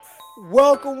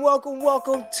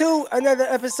Welcome to another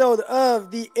episode of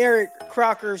the Eric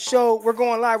Crocker Show. We're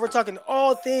going live. We're talking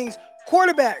all things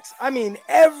quarterbacks. I mean,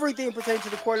 everything pertaining to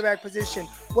the quarterback position.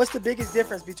 What's the biggest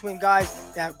difference between guys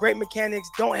that have great mechanics,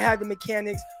 don't have the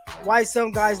mechanics? Why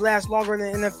some guys last longer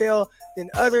in the NFL than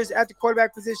others at the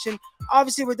quarterback position?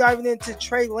 Obviously, we're diving into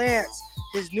Trey Lance,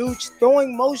 his new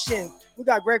throwing motion. We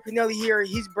got Greg Panelli here.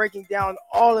 He's breaking down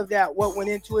all of that, what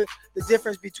went into it, the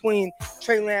difference between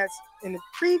Trey Lance in the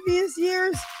previous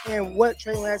years and what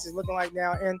Trey Lance is looking like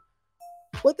now and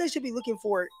what they should be looking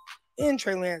for in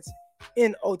Trey Lance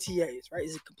in OTAs, right?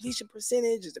 Is it completion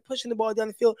percentage? Is it pushing the ball down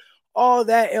the field? All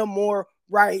that and more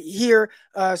right here.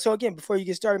 So again, before you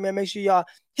get started, man, make sure y'all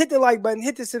hit the like button,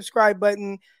 hit the subscribe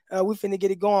button. We finna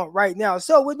get it going right now.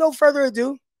 So with no further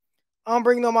ado, I'm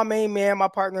bringing on my main man, my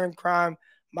partner in crime,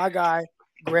 my guy,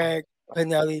 Greg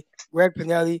Panelli. Greg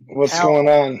Panelli. What's going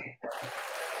on?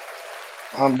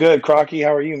 I'm good, Crocky.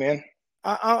 How are you, man?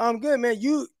 I'm good, man.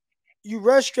 You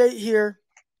rush straight here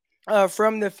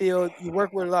from the field. You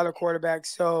work with a lot of quarterbacks.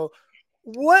 So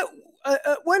what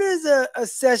is a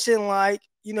session like?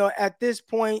 You know, at this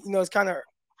point, you know, it's kind of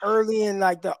early in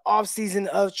like the off season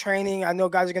of training. I know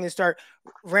guys are going to start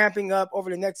ramping up over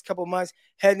the next couple months,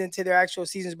 heading into their actual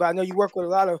seasons. But I know you work with a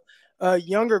lot of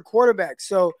younger quarterbacks.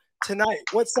 So tonight,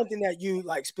 what's something that you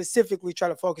like specifically try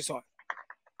to focus on?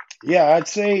 Yeah, I'd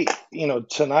say,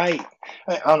 tonight,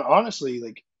 honestly,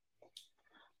 like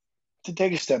to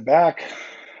take a step back,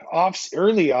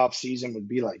 early off season would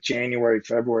be like January,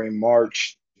 February,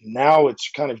 March. Now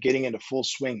it's kind of getting into full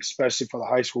swing, especially for the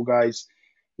high school guys,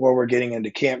 where we're getting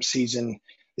into camp season.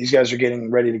 These guys are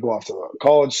getting ready to go off the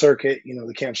college circuit. You know,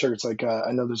 the camp circuit's like I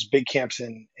know there's big camps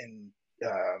in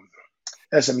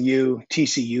SMU,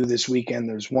 TCU this weekend.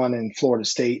 There's one in Florida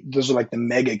State. Those are like the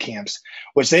mega camps,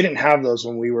 which they didn't have those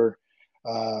when we were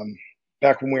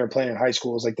back when we were playing in high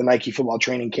school. It was like the Nike football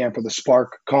training camp or the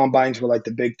Spark combines were like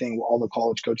the big thing where all the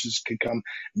college coaches could come.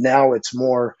 Now it's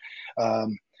more,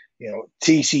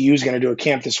 TCU is going to do a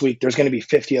camp this week. There's going to be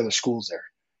 50 other schools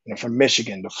there, from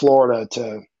Michigan to Florida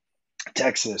to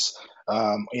Texas.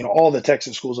 All the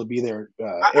Texas schools will be there.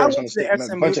 Arizona State,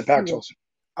 a bunch of Pac-12.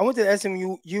 I went to the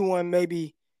SMU one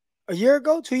maybe a year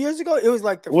ago, 2 years ago. It was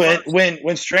like the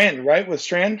when Strand, right? With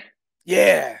Strand?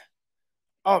 Yeah.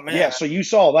 Oh man. Yeah, so you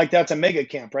saw like that's a mega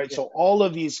camp, right? Yeah. So all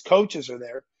of these coaches are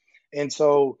there. And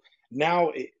so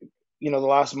now the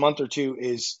last month or two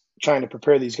is trying to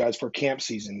prepare these guys for camp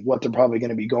season, what they're probably going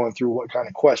to be going through, what kind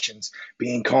of questions,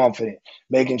 being confident,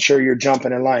 making sure you're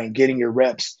jumping in line, getting your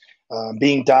reps,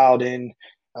 being dialed in,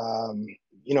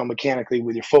 mechanically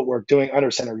with your footwork, doing under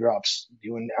center drops,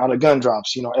 doing out of gun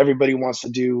drops. Everybody wants to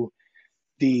do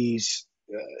these.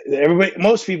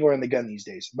 Most people are in the gun these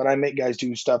days, but I make guys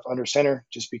do stuff under center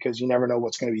just because you never know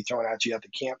what's going to be thrown at you at the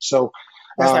camp. So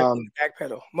that's like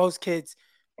backpedal. Most kids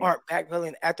aren't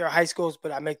backpedaling at their high schools,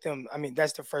 but I make them. I mean,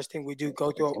 that's the first thing we do,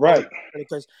 go through. Right.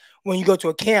 Because when you go to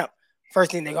a camp,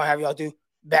 first thing they're going to have y'all do,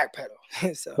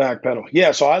 backpedal. So. Backpedal.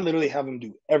 Yeah, so I literally have them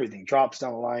do everything. Drops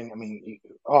down the line. I mean,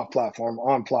 off platform,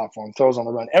 on platform, throws on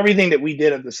the run. Everything that we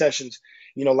did at the sessions,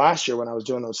 last year when I was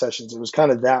doing those sessions, it was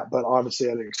kind of that, but obviously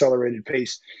at an accelerated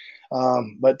pace.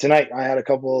 But tonight I had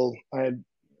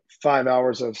 5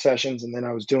 hours of sessions, and then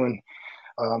I was doing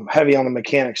heavy on the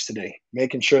mechanics today,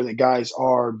 making sure that guys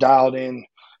are dialed in,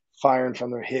 firing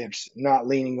from their hips, not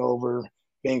leaning over,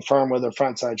 being firm with their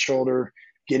front side shoulder,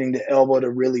 getting the elbow to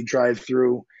really drive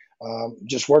through,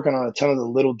 just working on a ton of the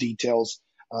little details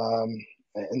and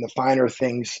the finer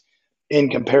things in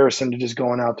comparison to just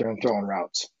going out there and throwing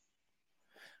routes.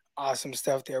 Awesome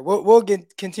stuff there. We'll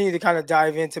continue to kind of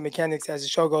dive into mechanics as the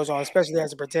show goes on, especially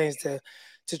as it pertains to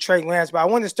Trey Lance. But I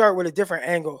want to start with a different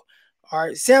angle. All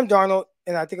right, Sam Darnold,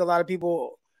 and I think a lot of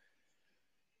people,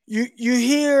 you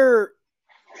hear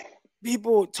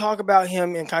people talk about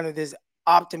him in kind of this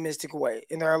optimistic way,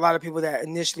 and there are a lot of people that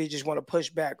initially just want to push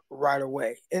back right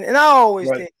away. And I always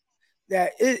think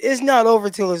that it's not over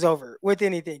till it's over with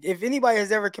anything. If anybody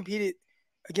has ever competed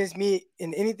against me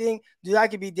in anything, dude, I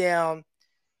could be down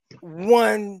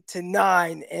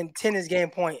 1-9 and 10 is game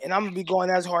point, and I'm gonna be going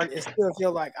as hard and still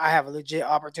feel like I have a legit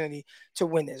opportunity to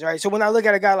win this, right? So when I look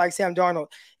at a guy like Sam Darnold,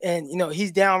 and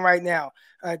he's down right now,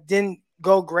 didn't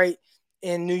go great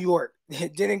in New York,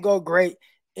 didn't go great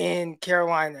in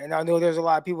Carolina, and I know there's a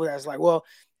lot of people that's like, well,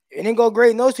 it didn't go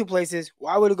great in those two places.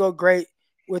 Why would it go great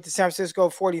with the San Francisco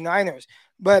 49ers?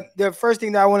 But the first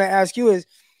thing that I want to ask you is,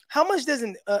 how much does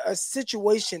a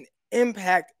situation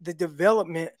impact the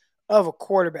development of a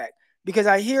quarterback? Because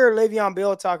I hear Le'Veon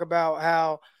Bell talk about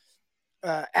how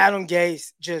Adam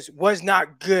Gase just was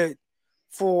not good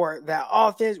for that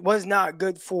offense, was not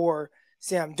good for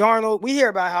Sam Darnold. We hear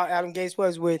about how Adam Gase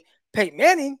was with Peyton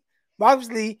Manning.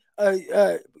 Obviously,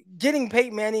 getting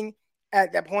Peyton Manning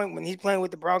at that point when he's playing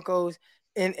with the Broncos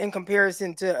in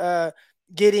comparison to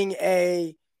getting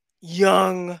a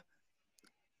young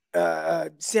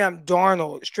Sam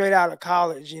Darnold straight out of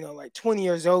college, like 20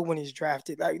 years old when he's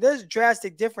drafted. Like there's a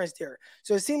drastic difference there.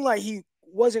 So it seemed like he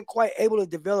wasn't quite able to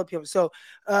develop him. So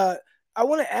I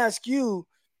want to ask you,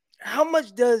 how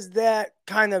much does that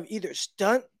kind of either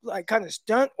stunt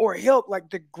or help like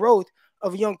the growth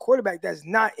of a young quarterback that's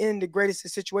not in the greatest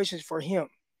of situations for him?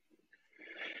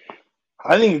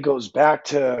 I think it goes back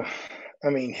to, I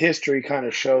mean, history kind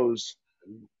of shows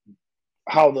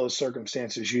how those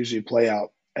circumstances usually play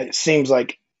out. It seems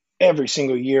like every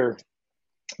single year,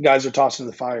 guys are tossed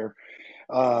into the fire.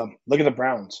 Look at the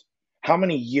Browns. How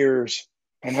many years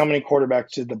and how many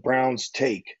quarterbacks did the Browns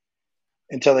take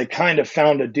until they kind of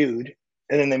found a dude,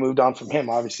 and then they moved on from him,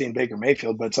 obviously in Baker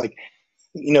Mayfield. But it's like,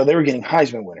 they were getting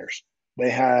Heisman winners. They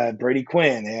had Brady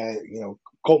Quinn. They had,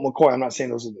 Colt McCoy. I'm not saying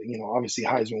those are, obviously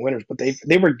Heisman winners, but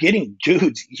they were getting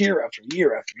dudes year after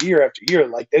year after year after year.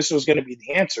 Like this was going to be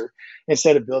the answer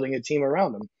instead of building a team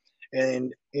around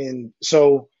them. And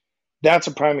so that's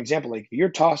a prime example. Like you're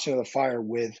tossed into the fire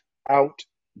without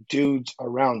dudes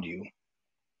around you.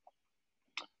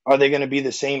 Are they going to be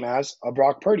the same as a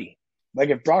Brock Purdy? Like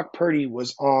if Brock Purdy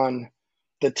was on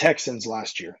the Texans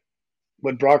last year,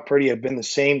 would Brock Purdy have been the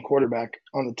same quarterback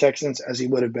on the Texans as he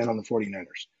would have been on the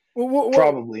 49ers?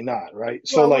 Probably not, right?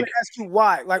 So I want to like ask you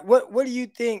why. Like what do you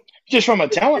think? just from a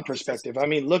talent perspective, I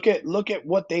mean, look at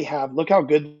what they have. Look how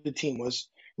good the team was.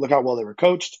 Look how well they were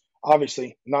coached.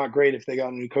 Obviously, not great if they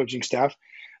got a new coaching staff.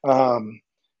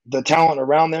 The talent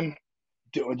around them,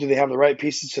 do they have the right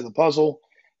pieces to the puzzle?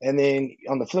 And then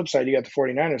on the flip side, you got the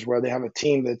 49ers where they have a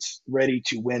team that's ready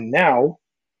to win now.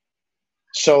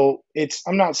 So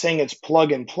I'm not saying it's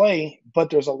plug and play, but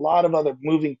there's a lot of other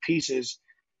moving pieces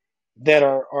that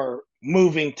are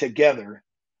moving together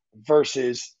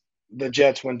versus the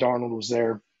Jets when Darnold was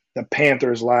there, the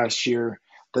Panthers last year,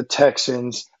 the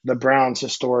Texans, the Browns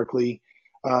historically.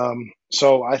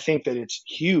 So I think that it's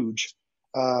huge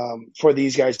for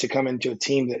these guys to come into a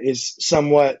team that is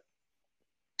somewhat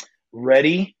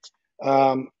ready.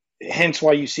 Hence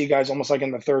why you see guys almost like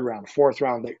in the third round, fourth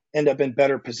round, they end up in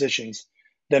better positions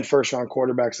than first round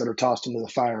quarterbacks that are tossed into the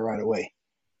fire right away.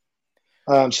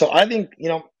 So I think,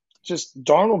 just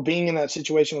Darnold being in that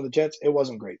situation with the Jets, it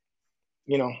wasn't great.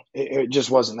 It just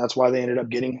wasn't. That's why they ended up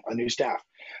getting a new staff.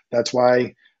 That's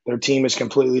why their team is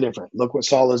completely different. Look what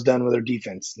Saul has done with their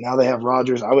defense. Now they have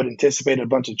Rodgers. I would anticipate a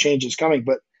bunch of changes coming,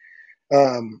 but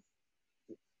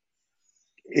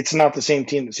it's not the same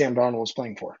team that Sam Darnold was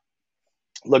playing for.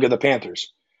 Look at the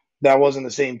Panthers. That wasn't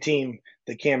the same team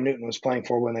that Cam Newton was playing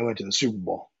for when they went to the Super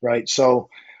Bowl, right?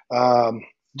 So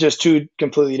just two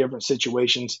completely different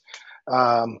situations.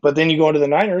 But then you go into the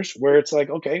Niners where it's like,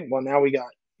 okay, well, now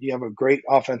you have a great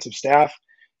offensive staff.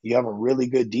 You have a really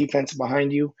good defense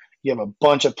behind you. You have a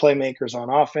bunch of playmakers on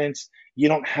offense. You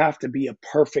don't have to be a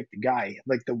perfect guy.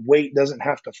 Like the weight doesn't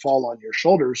have to fall on your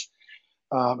shoulders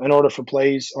in order for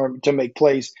plays or to make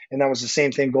plays. And that was the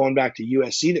same thing going back to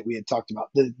USC that we had talked about.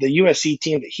 The USC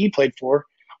team that he played for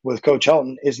with Coach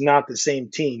Helton is not the same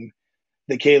team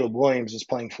that Caleb Williams is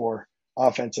playing for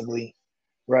offensively,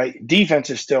 right? Defense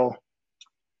is still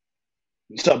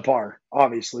subpar,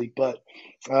 obviously, but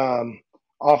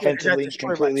offensively,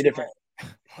 completely different.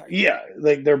 Yeah,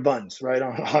 like they're buns, right,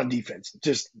 on defense.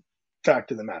 Just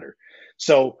fact of the matter.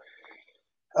 So,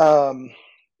 I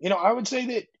would say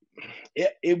that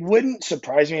it wouldn't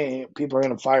surprise me. People are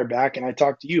going to fire back, and I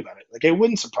talked to you about it. Like, it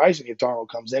wouldn't surprise me if Darnold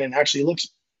comes in and actually looks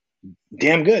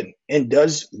damn good and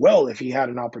does well if he had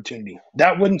an opportunity.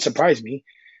 That wouldn't surprise me,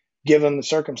 given the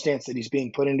circumstance that he's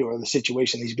being put into or the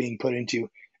situation he's being put into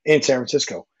in San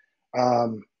Francisco.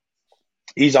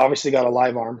 He's obviously got a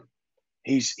live arm.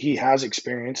 He has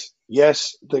experience.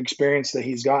 Yes, the experience that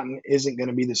he's gotten isn't going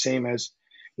to be the same as,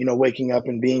 waking up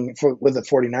and being with the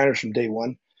 49ers from day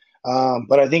one.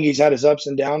 But I think he's had his ups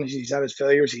and downs. He's had his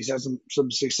failures. He's had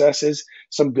some successes,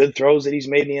 some good throws that he's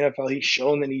made in the NFL. He's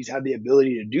shown that he's had the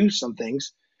ability to do some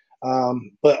things.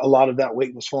 But a lot of that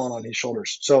weight was falling on his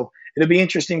shoulders. So it'll be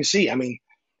interesting to see. I mean,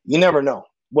 you never know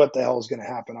what the hell is going to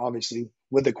happen, obviously,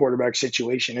 with the quarterback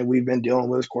situation. And we've been dealing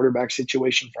with this quarterback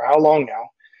situation for how long now?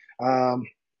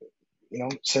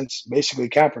 Since basically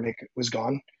Kaepernick was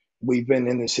gone, we've been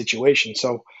in this situation.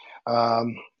 So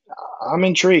I'm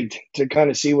intrigued to kind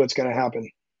of see what's going to happen.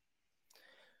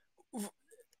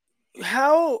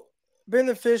 How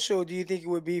beneficial do you think it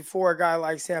would be for a guy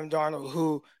like Sam Darnold,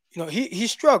 who, he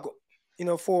struggled,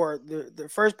 for the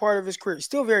first part of his career? He's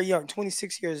still very young,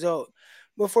 26 years old.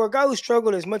 But for a guy who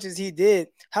struggled as much as he did,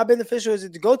 how beneficial is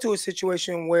it to go to a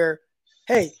situation where,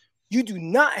 hey, you do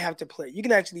not have to play. You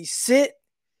can actually sit,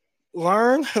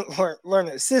 learn, learn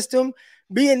a system,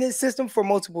 be in this system for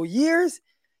multiple years,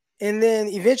 and then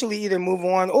eventually either move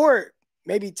on or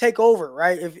maybe take over,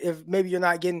 right? If maybe you're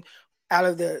not getting out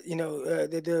of the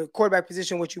the quarterback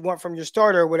position what you want from your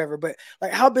starter or whatever. But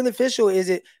like, how beneficial is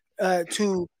it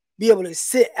to be able to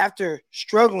sit after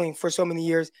struggling for so many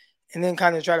years and then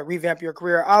kind of try to revamp your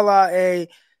career, a la a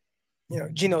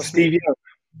Geno Smith Steve Young,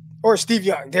 or Steve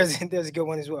Young? There's a good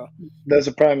one as well. that's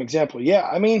a prime example. Yeah,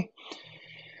 I mean,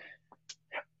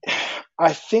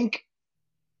 I think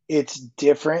it's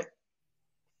different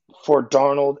for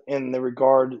Darnold in the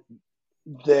regard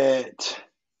that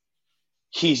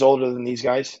he's older than these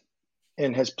guys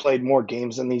and has played more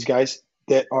games than these guys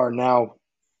that are now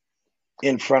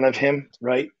in front of him,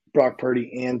 right? Brock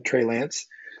Purdy and Trey Lance.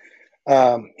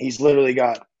 He's literally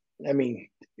got, I mean,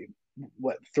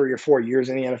 what, 3 or 4 years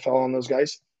in the NFL on those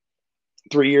guys?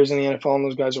 3 years in the NFL on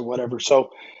those guys or whatever. So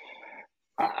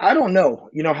I don't know,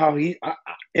 how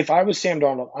if I was Sam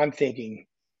Darnold, I'm thinking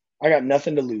I got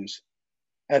nothing to lose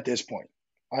at this point.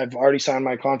 I've already signed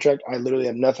my contract. I literally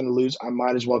have nothing to lose. I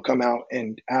might as well come out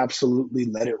and absolutely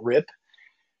let it rip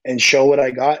and show what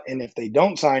I got. And if they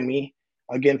don't sign me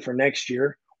again for next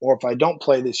year, or if I don't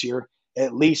play this year,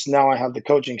 at least now I have the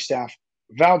coaching staff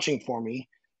vouching for me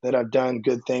that I've done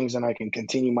good things and I can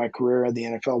continue my career at the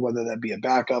NFL, whether that be a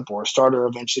backup or a starter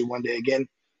eventually one day again.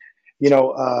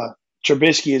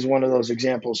 Trubisky is one of those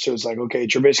examples too. It's like, okay,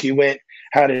 Trubisky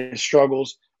had his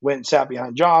struggles, went and sat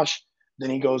behind Josh. Then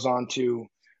he goes on to,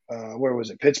 where was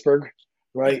it, Pittsburgh,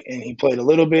 Yeah. right? And he played a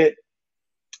little bit.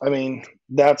 I mean,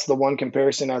 that's the one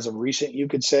comparison as of recent, you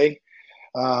could say.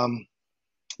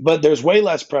 But there's way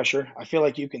less pressure. I feel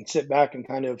like you can sit back and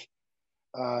kind of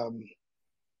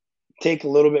take a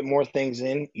little bit more things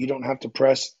in. You don't have to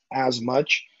press as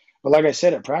much. But like I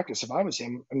said, at practice, if I was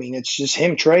him, I mean, it's just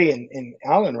him, Trey, and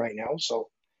Allen right now. So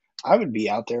I would be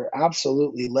out there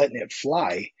absolutely letting it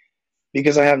fly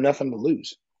because I have nothing to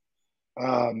lose.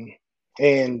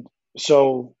 And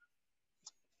so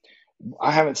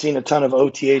I haven't seen a ton of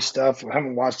OTA stuff. I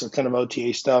haven't watched a ton of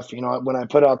OTA stuff. When I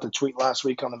put out the tweet last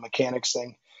week on the mechanics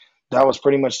thing, that was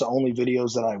pretty much the only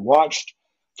videos that I watched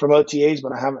from OTAs,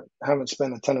 but I haven't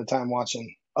spent a ton of time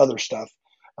watching other stuff.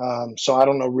 So I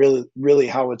don't know really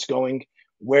how it's going.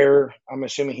 Where I'm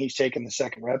assuming he's taking the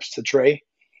second reps to Trey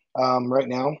right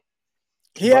now.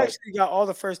 He But actually got all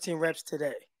the first team reps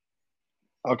today.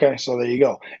 okay, so there you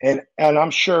go. And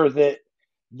I'm sure that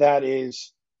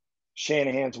is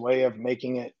Shanahan's way of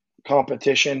making it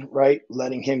competition, right?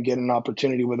 Letting him get an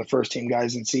opportunity with the first team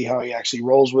guys and see how he actually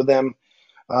rolls with them.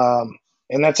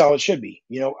 And that's how it should be.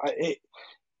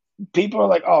 People are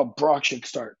like, oh, Brock should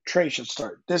start. Trey should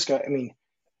start. This guy. I mean,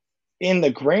 in the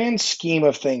grand scheme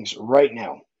of things right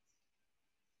now,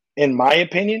 in my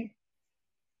opinion,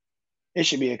 it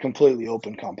should be a completely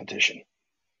open competition.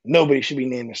 Nobody should be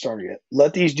named a starter yet.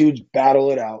 Let these dudes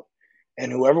battle it out.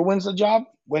 And whoever wins the job,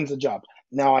 wins the job.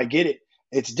 Now, I get it.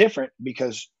 It's different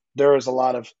because there is a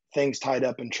lot of things tied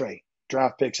up in Trey,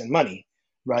 draft picks and money,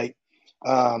 right?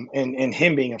 And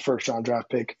him being a first-round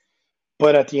draft pick.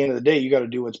 But at the end of the day, you got to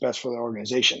do what's best for the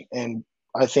organization. And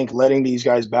I think letting these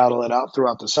guys battle it out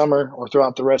throughout the summer or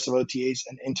throughout the rest of OTAs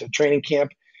and into training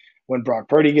camp, when Brock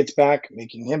Purdy gets back,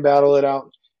 making him battle it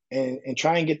out and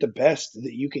try and get the best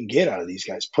that you can get out of these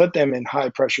guys. Put them in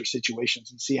high-pressure situations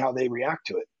and see how they react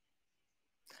to it.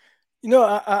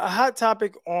 A hot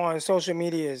topic on social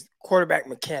media is quarterback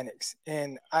mechanics,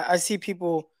 and I see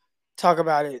people talk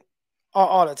about it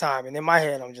all the time. And in my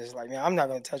head, I'm just like, man, I'm not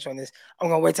going to touch on this. I'm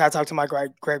going to wait till I talk to my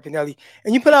Greg Panelli.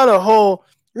 And you put out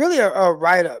really a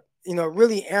write up,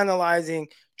 really analyzing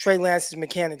Trey Lance's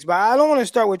mechanics. But I don't want to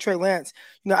start with Trey Lance.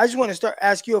 I just want to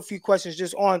ask you a few questions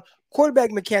just on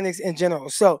quarterback mechanics in general.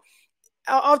 So,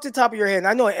 off the top of your head, and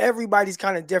I know everybody's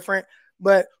kind of different,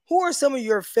 but who are some of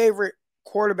your favorite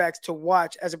quarterbacks to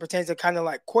watch as it pertains to kind of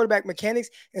like quarterback mechanics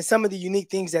and some of the unique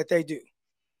things that they do?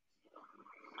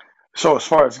 So as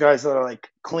far as guys that are like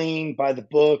clean by the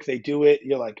book, they do it.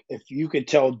 You're like, if you could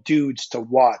tell dudes to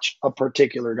watch a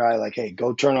particular guy, like, hey,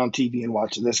 go turn on TV and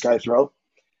watch this guy throw.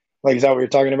 Like, is that what you're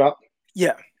talking about?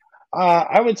 Yeah.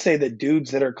 I would say the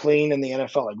dudes that are clean in the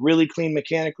NFL, like really clean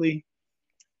mechanically,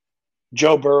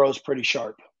 Joe Burrow's pretty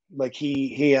sharp. Like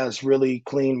he has really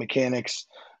clean mechanics,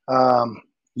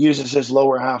 uses his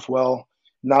lower half well,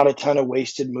 not a ton of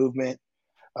wasted movement,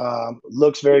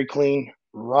 looks very clean.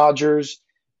 Rodgers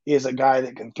is a guy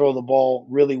that can throw the ball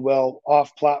really well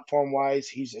off platform wise.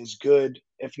 He's as good,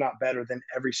 if not better, than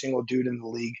every single dude in the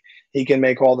league. He can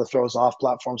make all the throws off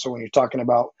platform. So when you're talking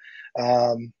about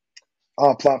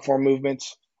Platform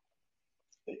movements.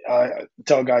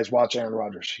 Tell guys watch Aaron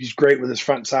Rodgers. He's great with his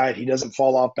front side. He doesn't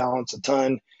fall off balance a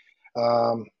ton.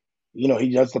 He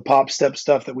does the pop step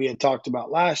stuff that we had talked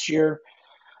about last year.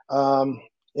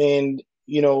 And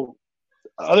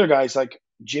other guys like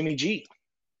Jimmy G.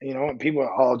 And people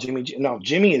are, oh, Jimmy G. No,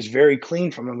 Jimmy is very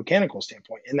clean from a mechanical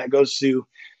standpoint. And that goes to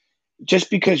just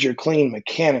because you're clean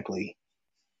mechanically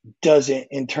doesn't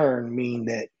in turn mean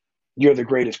that you're the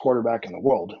greatest quarterback in the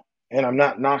world. And I'm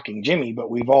not knocking Jimmy, but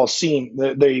we've all seen,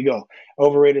 there you go,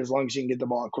 overrated as long as you can get the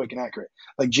ball out quick and accurate.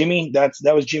 Like Jimmy, that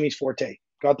was Jimmy's forte.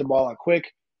 Got the ball out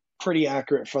quick, pretty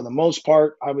accurate for the most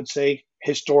part, I would say.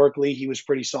 Historically, he was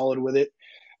pretty solid with it.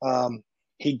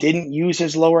 He didn't use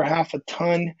his lower half a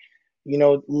ton,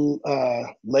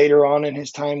 later on in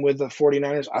his time with the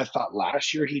 49ers. I thought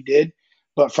last year he did.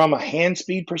 But from a hand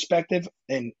speed perspective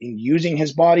and in using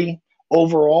his body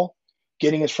overall,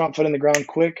 getting his front foot in the ground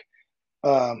quick,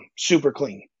 super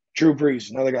clean. Drew Brees,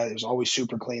 another guy that was always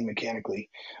super clean mechanically.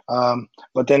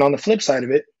 But then on the flip side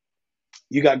of it,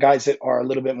 you got guys that are a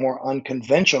little bit more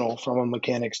unconventional from a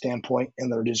mechanic standpoint,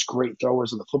 and they're just great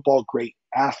throwers of the football, great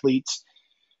athletes.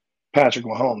 Patrick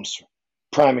Mahomes,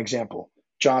 prime example.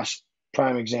 Josh,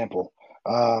 prime example.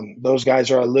 Those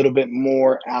guys are a little bit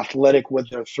more athletic with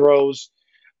their throws.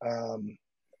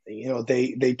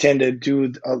 They tend to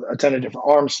do a ton of different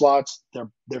arm slots.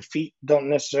 Their feet don't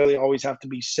necessarily always have to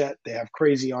be set. They have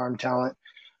crazy arm talent.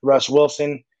 Russ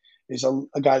Wilson is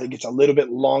a guy that gets a little bit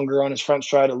longer on his front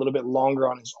stride, a little bit longer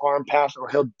on his arm path, or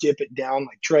he'll dip it down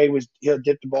like Trey was. He'll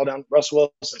dip the ball down. Russ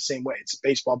Wilson, the same way. It's a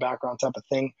baseball background type of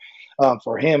thing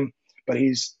for him, but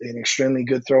he's an extremely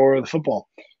good thrower of the football.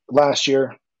 Last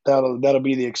year, that'll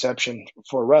be the exception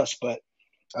for Russ, but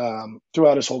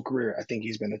throughout his whole career, I think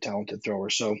he's been a talented thrower.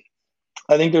 So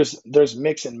I think there's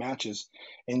mix and matches,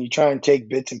 and you try and take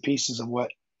bits and pieces of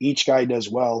what each guy does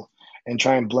well and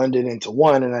try and blend it into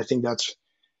one. And I think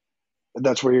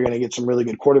that's where you're going to get some really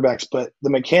good quarterbacks. But the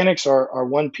mechanics are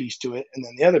one piece to it, and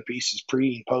then the other piece is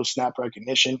pre and post snap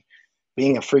recognition,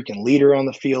 being a freaking leader on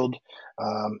the field,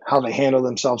 how they handle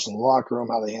themselves in the locker room,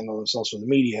 how they handle themselves with the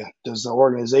media. Does the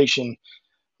organization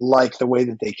like the way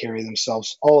that they carry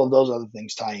themselves? All of those other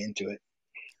things tie into it.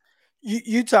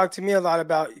 You talked to me a lot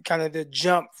about kind of the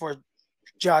jump for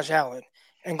Josh Allen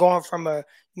and going from a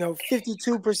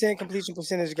 52% completion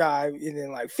percentage guy and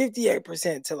then like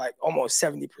 58% to like almost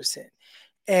 70%.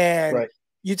 And right.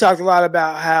 You talked a lot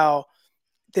about how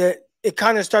that it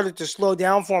kind of started to slow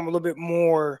down for him a little bit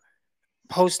more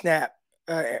post-snap,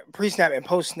 pre-snap and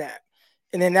post-snap.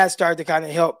 And then that started to kind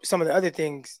of help some of the other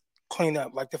things clean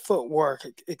up, like the footwork,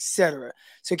 etc.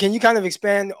 So can you kind of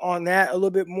expand on that a little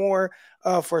bit more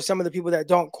for some of the people that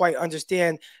don't quite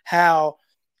understand how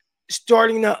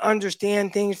starting to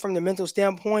understand things from the mental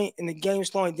standpoint and the game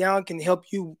slowing down can help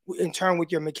you in turn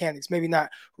with your mechanics, maybe not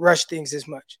rush things as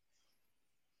much?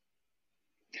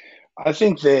 I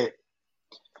think that,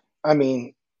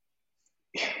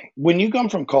 when you come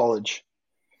from college,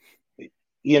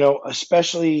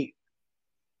 especially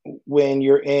when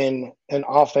you're in an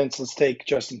offense, let's take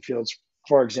Justin Fields,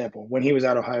 for example. When he was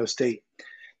at Ohio State,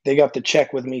 they got the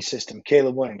check with me system.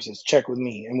 Caleb Williams says check with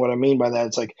me. And what I mean by that,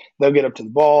 it's like they'll get up to the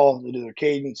ball, they do their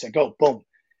cadence, like, oh, boom.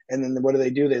 And then what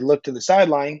do? They look to the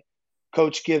sideline.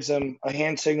 Coach gives them a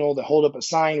hand signal, they hold up a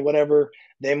sign, whatever.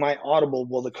 They might audible.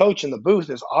 Well, the coach in the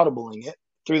booth is audibling it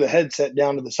through the headset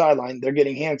down to the sideline. They're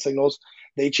getting hand signals.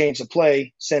 They change the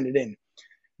play, send it in.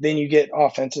 Then you get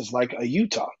offenses like a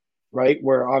Utah, right,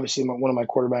 where obviously one of my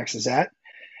quarterbacks is at.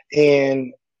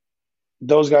 And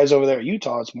those guys over there at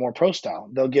Utah, it's more pro style.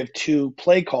 They'll give 2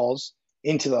 play calls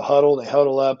into the huddle. They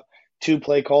huddle up, 2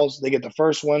 play calls. They get the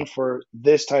first one for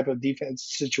this type of defense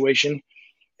situation,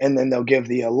 and then they'll give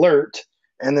the alert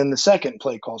and then the second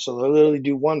play call. So they'll literally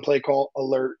do 1 play call,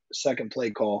 alert, second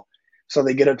play call. So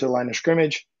they get up to the line of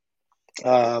scrimmage, do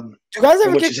guys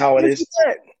ever which is how it is.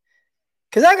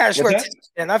 Because I got a short attention,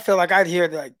 and I feel like I'd hear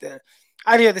the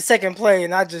second play,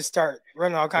 and I'd just start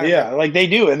running all kinds of. Yeah, like they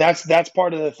do, and that's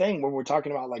part of the thing when we're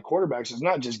talking about like quarterbacks. It's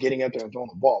not just getting up there and throwing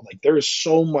the ball. Like there is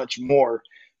so much more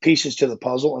pieces to the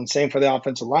puzzle, and same for the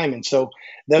offensive lineman. So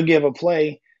they'll give a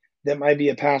play that might be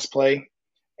a pass play,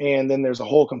 and then there's a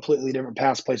whole completely different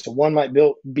pass play. So one might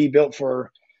be built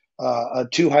for a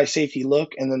 2 high safety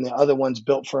look, and then the other one's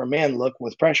built for a man look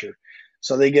with pressure.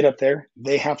 So they get up there,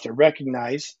 they have to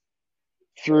recognize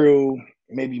through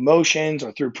maybe motions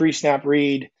or through pre-snap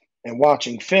read and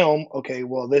watching film, okay,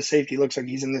 well, this safety looks like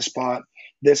he's in this spot.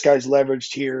 This guy's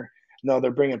leveraged here. No, they're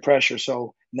bringing pressure.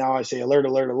 So now I say alert,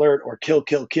 alert, alert, or kill,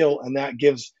 kill, kill. And that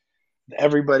gives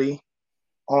everybody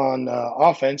on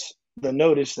offense the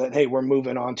notice that, hey, we're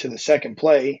moving on to the second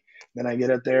play. Then I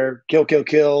get up there, kill, kill,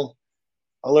 kill,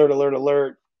 alert, alert,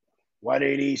 alert, wide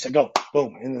 80, so go,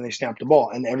 boom, and then they snap the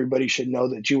ball. And everybody should know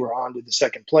that you were on to the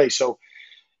second play. So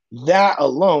that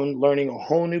alone, learning a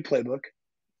whole new playbook,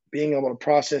 being able to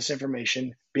process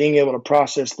information, being able to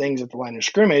process things at the line of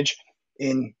scrimmage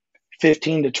in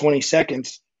 15 to 20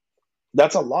 seconds,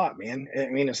 that's a lot, man. I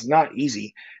mean, it's not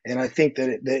easy. And I think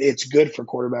that it's good for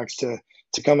quarterbacks to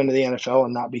come into the NFL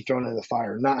and not be thrown into the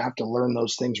fire, not have to learn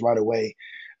those things right away,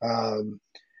 um,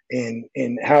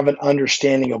 and have an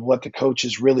understanding of what the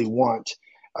coaches really want.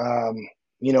 Um,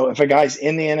 if a guy's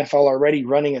in the NFL already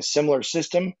running a similar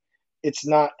system, it's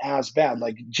not as bad.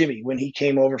 Like Jimmy, when he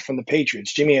came over from the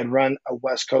Patriots, Jimmy had run a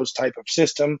West Coast type of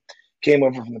system, came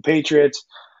over from the Patriots.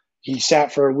 He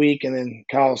sat for a week, and then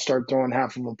Kyle started throwing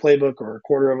half of a playbook or a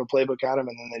quarter of a playbook at him,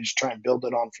 and then they just try and build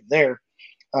it on from there.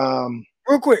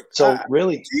 Real quick, So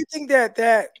really, do you think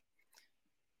that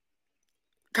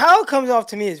Kyle comes off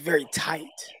to me as very tight?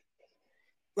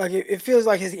 Like it feels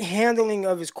like his handling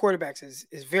of his quarterbacks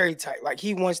is very tight. Like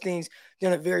he wants things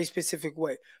done a very specific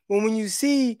way. When you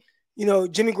see,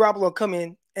 Jimmy Garoppolo come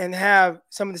in and have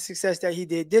some of the success that he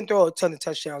didn't throw a ton of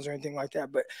touchdowns or anything like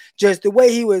that, but just the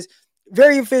way he was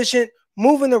very efficient,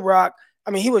 moving the rock.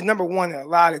 I mean, he was number one in a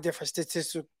lot of different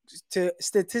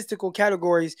statistical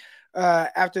categories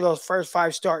after those first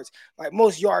 5 starts, like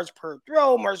most yards per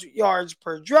throw, most yards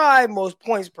per drive, most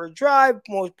points per drive,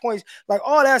 most points, like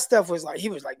all that stuff was like, he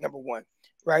was like number one,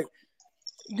 right?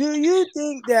 Do you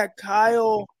think that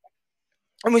Kyle,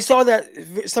 and we saw that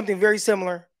something very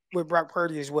similar with Brock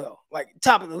Purdy as well, like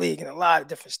top of the league in a lot of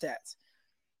different stats.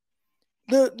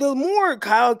 The more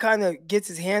Kyle kind of gets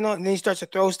his hand on, and then he starts to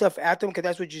throw stuff at them, because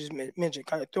that's what you just mentioned,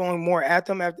 kind of throwing more at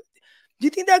them. Do you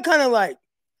think that kind of like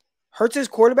hurts his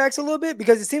quarterbacks a little bit?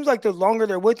 Because it seems like the longer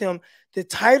they're with him, the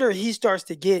tighter he starts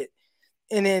to get,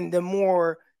 and then the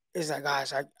more it's like,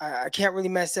 gosh, I can't really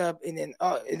mess up, and then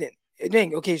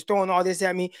okay, he's throwing all this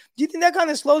at me. Do you think that kind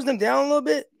of slows them down a little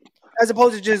bit, as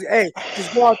opposed to just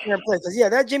go out there and play? Because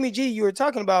that Jimmy G you were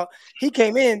talking about, he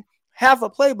came in half a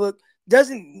playbook,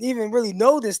 doesn't even really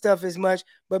know this stuff as much,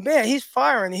 but man, he's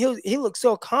firing. He looks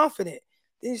so confident.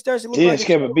 Then he starts to look he like didn't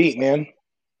skip a beat, man.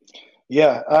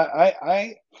 Yeah,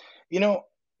 it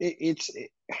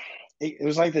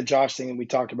was like the Josh thing that we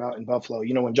talked about in Buffalo.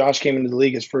 When Josh came into the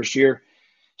league his first year,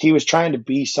 he was trying to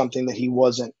be something that he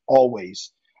wasn't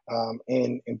always,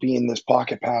 and being this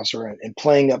pocket passer and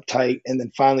playing up tight. And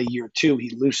then finally, year 2,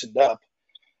 he loosened up,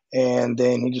 and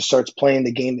then he just starts playing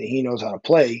the game that he knows how to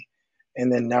play. And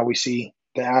then now we see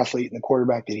the athlete and the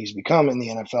quarterback that he's become in the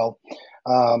NFL.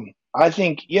 I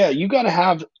think, yeah, you got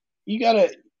to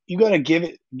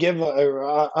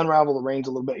unravel the reins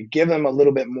a little bit, give them a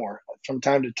little bit more from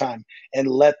time to time, and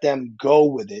let them go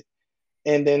with it.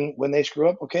 And then when they screw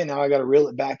up, okay, now I got to reel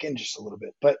it back in just a little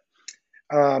bit. But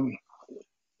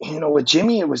with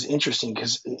Jimmy, it was interesting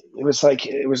because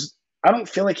I don't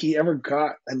feel like he ever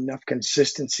got enough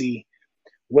consistency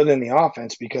within the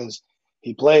offense, because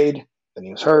he played, then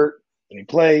he was hurt, then he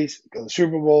plays, go to the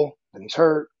Super Bowl, then he's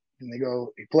hurt, then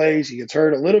he plays, he gets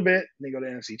hurt a little bit, then they go to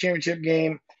the NFC Championship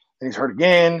game, then he's hurt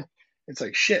again. It's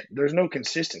like, shit, there's no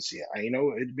consistency.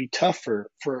 It'd be tough for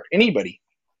anybody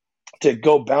to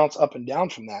go bounce up and down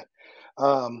from that.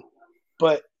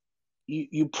 But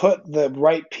you put the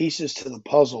right pieces to the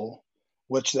puzzle,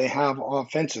 which they have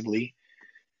offensively.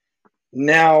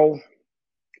 Now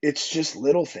it's just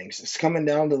little things. It's coming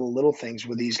down to the little things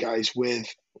with these guys, with,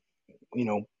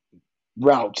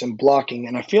 routes and blocking.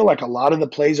 And I feel like a lot of the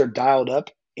plays are dialed up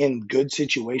in good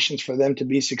situations for them to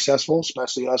be successful,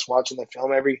 especially us watching the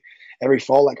film every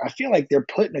fall. Like, I feel like they're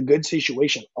put in a good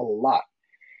situation a lot.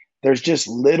 There's just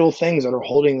little things that are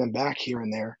holding them back here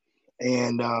and there.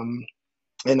 And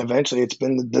eventually it's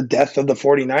been the death of the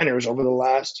 49ers over the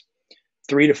last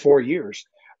 3 to 4 years.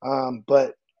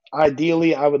 But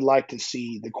ideally, I would like to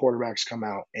see the quarterbacks come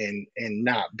out and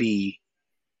not be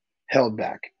held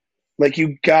back. Like,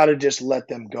 you got to just let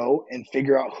them go and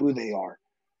figure out who they are.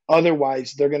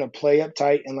 Otherwise, they're going to play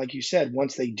uptight. And like you said,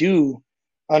 once they do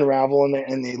unravel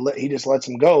and he just lets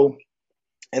them go,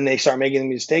 and they start making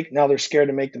the mistake, now they're scared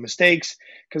to make the mistakes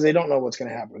because they don't know what's going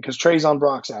to happen. Because Trey's on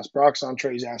Brock's ass, Brock's on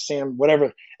Trey's ass, Sam,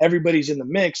 whatever. Everybody's in the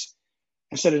mix,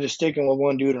 instead of just sticking with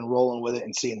one dude and rolling with it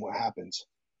and seeing what happens.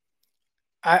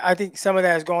 I think some of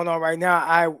that is going on right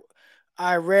now.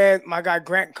 I read my guy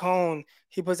Grant Cohn.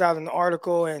 He puts out an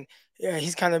article, and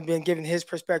he's kind of been giving his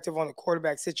perspective on the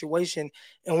quarterback situation.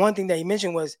 And one thing that he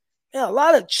mentioned was, a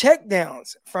lot of check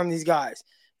downs from these guys.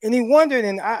 And he wondered,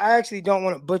 and I actually don't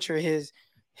want to butcher his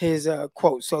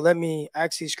quote, so let me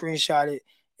actually screenshot it,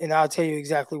 and I'll tell you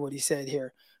exactly what he said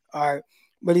here. All right,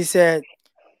 but he said,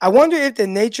 I wonder if the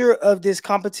nature of this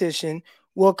competition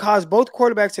will cause both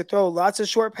quarterbacks to throw lots of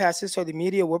short passes so the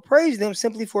media will praise them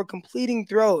simply for completing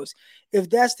throws. If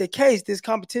that's the case, this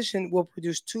competition will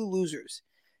produce two losers.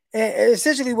 And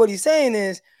essentially, what he's saying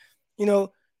is, you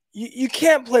know, you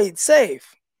can't play it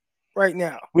safe right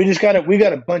now. We got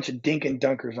a bunch of dink and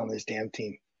dunkers on this damn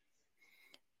team.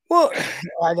 Well,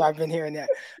 I've been hearing that,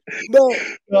 but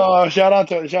Oh, shout out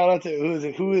to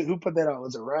who put that out?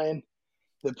 Was it Ryan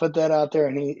that put that out there?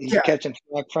 And he's yeah, catching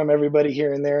flack from everybody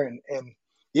here and there. And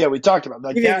yeah, we talked about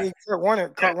like that. even Kurt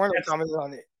Warner That's commented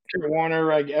on it. Trey Warner.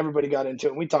 Like everybody got into it.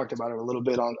 And we talked about it a little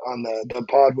bit on the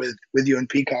pod with you and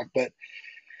Peacock, but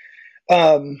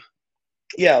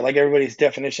yeah, like everybody's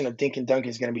definition of dink and dunk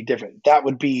is going to be different. That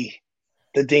would be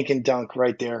the dink and dunk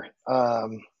right there.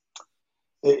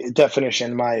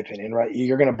 Definition, in my opinion, right?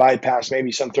 You're going to bypass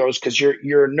maybe some throws because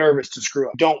you're nervous to screw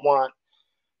up. Don't want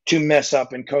to mess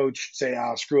up and coach say,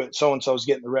 "Ah, screw it, so and so's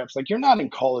getting the reps." Like you're not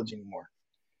in college anymore.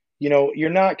 You know,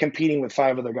 you're not competing with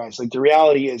five other guys. Like the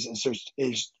reality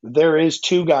there is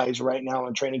two guys right now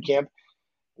in training camp.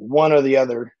 One or the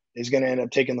other is going to end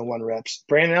up taking the one reps.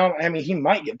 Brandon Allen, I mean, he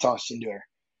might get tossed into there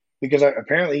because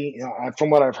apparently, you know, from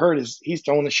what I've heard, is he's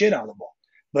throwing the shit out of the ball.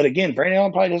 But again, Brandon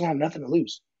Allen probably doesn't have nothing to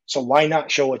lose. So why not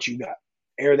show what you got?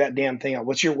 Air that damn thing out.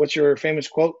 What's your famous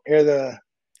quote? Air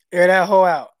that hole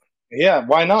out. Yeah,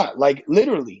 why not? Like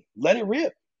literally, let it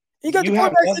rip. You got the You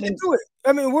have quarterbacks that can nothing. do it.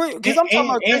 I mean, because I'm talking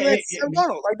about Trey Lance and Sam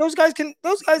Darnold. Like those guys can.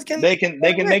 They can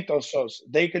make those throws.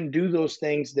 They can do those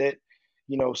things that,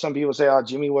 you know, some people say, oh,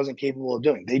 Jimmy wasn't capable of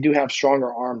doing. They do have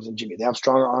stronger arms than Jimmy. They have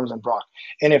stronger arms than Brock.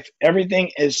 And if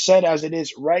everything is set as it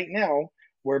is right now,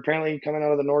 we're apparently coming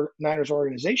out of the Niners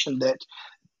organization that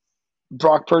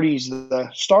Brock Purdy's the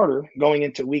starter going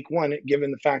into week one,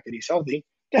 given the fact that he's healthy,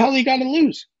 the hell he got to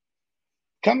lose?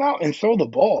 Come out and throw the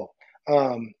ball.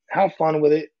 Have fun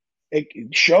with it.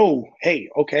 Show, hey,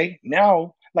 okay,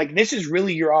 now, like, this is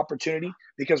really your opportunity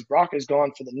because Brock is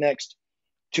gone for the next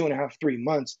 2.5, 3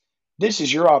 months. This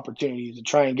is your opportunity to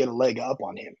try and get a leg up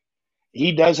on him.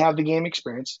 He does have the game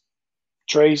experience.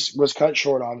 Trace was cut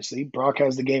short, obviously. Brock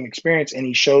has the game experience, and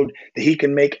he showed that he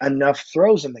can make enough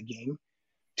throws in the game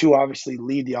to obviously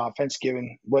lead the offense,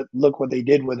 given what they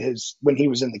did with his when he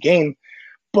was in the game.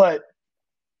 But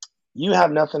you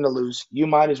have nothing to lose. You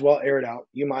might as well air it out.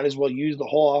 You might as well use the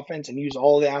whole offense and use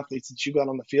all the athletes that you got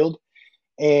on the field.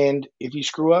 And if you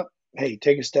screw up, hey,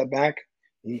 take a step back.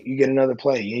 You get another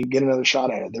play. You get another shot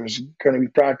at it. There's going to be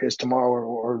practice tomorrow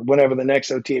or whenever the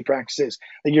next OTA practice is.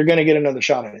 Like you're going to get another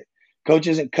shot at it. Coach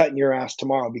isn't cutting your ass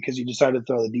tomorrow because you decided to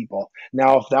throw the deep ball.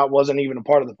 Now, if that wasn't even a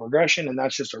part of the progression and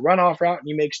that's just a runoff route and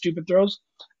you make stupid throws,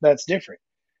 that's different.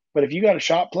 But if you got a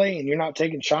shot play and you're not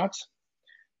taking shots,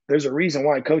 there's a reason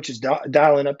why coach is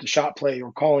dialing up the shot play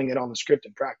or calling it on the script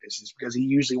in practice is because he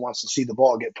usually wants to see the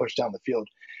ball get pushed down the field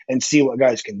and see what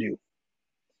guys can do.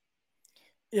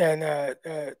 Yeah,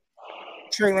 and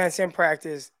Trey Lance in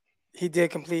practice, he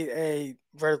did complete a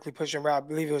vertically pushing route. I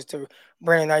believe it was to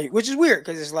Brandon Ayuk, which is weird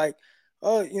because it's like,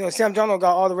 oh, you know, Sam Darnold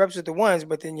got all the reps with the ones,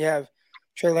 but then you have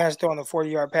Trey Lance throwing a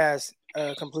 40-yard pass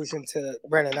completion to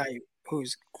Brandon Ayuk,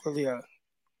 who's clearly a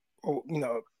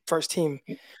first team.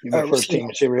 First team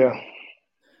receiver,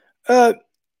 yeah.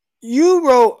 You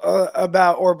wrote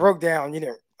about or broke down, you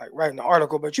know, like writing an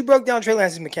article, but you broke down Trey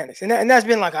Lance's mechanics, and that's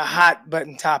been like a hot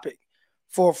button topic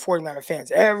for 49er fans.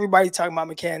 Everybody talking about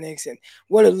mechanics and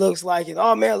what it looks like, and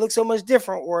oh man, it looks so much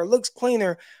different, or it looks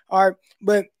cleaner. All right,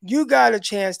 but you got a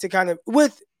chance to kind of,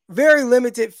 with very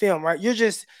limited film, right? You're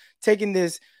just taking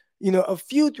this, you know, a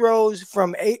few throws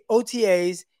from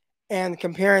OTAs and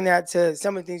comparing that to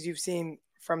some of the things you've seen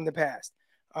from the past.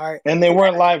 All right, and they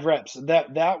weren't live reps.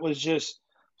 That was just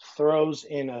throws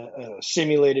in a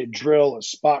simulated drill, a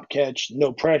spot catch,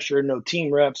 no pressure, no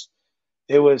team reps.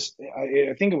 It was,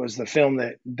 I think it was the film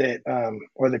that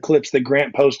or the clips that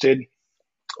Grant posted,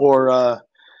 or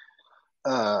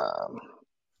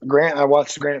Grant. I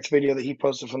watched Grant's video that he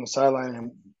posted from the sideline,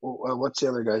 and what's the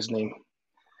other guy's name?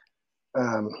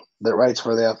 That writes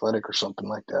for the Athletic or something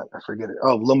like that. I forget it.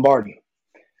 Oh, Lombardi.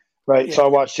 Right. Yeah. So I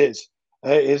watched his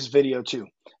video too.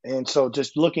 And so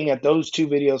just looking at those two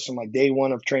videos from like day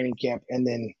one of training camp and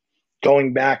then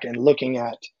going back and looking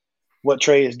at what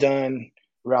Trey has done,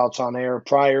 routes on air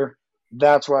prior,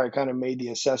 that's where I kind of made the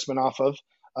assessment off of.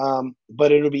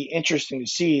 But it'll be interesting to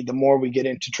see the more we get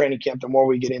into training camp, the more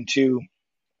we get into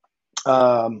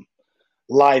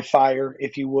live fire,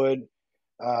 if you would,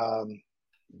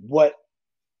 what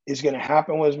is going to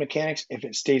happen with his mechanics if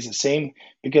it stays the same,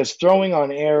 because throwing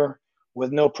on air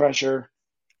with no pressure,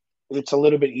 it's a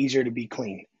little bit easier to be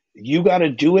clean. You got to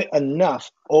do it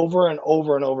enough over and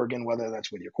over and over again, whether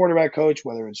that's with your quarterback coach,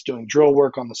 whether it's doing drill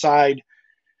work on the side.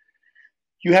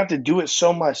 You have to do it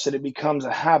so much that it becomes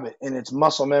a habit and it's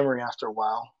muscle memory after a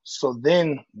while. So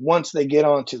then once they get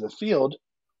onto the field,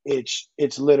 it's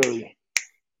literally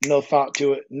no thought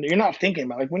to it. You're not thinking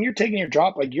about, like, when you're taking your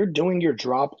drop, like, you're doing your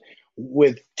drop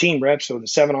with team reps, so the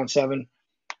 7-on-7,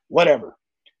 whatever.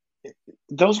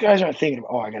 Those guys aren't thinking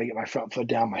about, oh, I got to get my front foot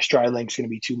down. My stride length's going to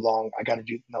be too long. I got to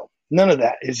do, no, none of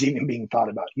that is even being thought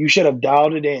about. You should have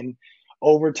dialed it in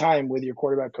over time with your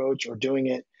quarterback coach or doing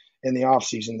it in the off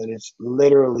season, that it's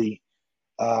literally,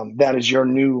 that is your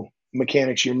new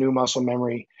mechanics, your new muscle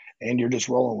memory, and you're just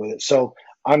rolling with it. So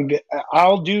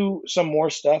I'll do some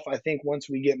more stuff, I think, once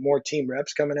we get more team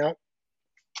reps coming out.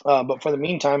 But for the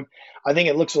meantime, I think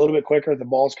it looks a little bit quicker. The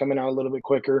ball's coming out a little bit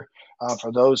quicker.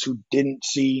 For those who didn't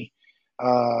see,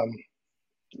 um,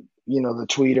 the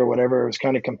tweet or whatever, it was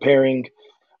kind of comparing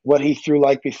what he threw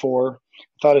like before. I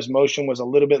thought his motion was a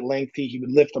little bit lengthy. He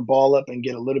would lift the ball up and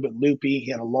get a little bit loopy.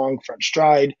 He had a long front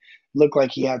stride. Looked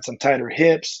like he had some tighter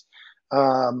hips.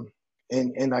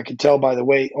 And I could tell by the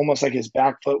way, almost like his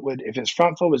back foot would, if his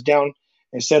front foot was down,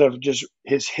 instead of just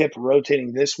his hip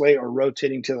rotating this way or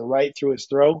rotating to the right through his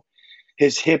throw,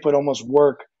 his hip would almost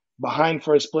work behind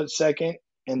for a split second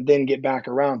and then get back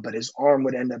around, but his arm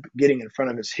would end up getting in front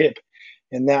of his hip.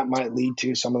 And that might lead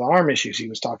to some of the arm issues he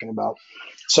was talking about.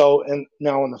 So, and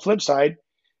now on the flip side,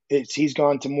 he's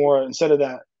gone to more, instead of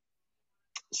that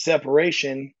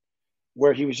separation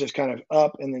where he was just kind of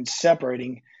up and then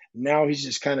separating, now he's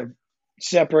just kind of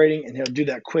separating, and he'll do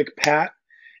that quick pat.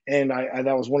 And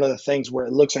that was one of the things where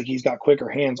it looks like he's got quicker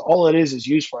hands. All it is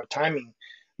used for a timing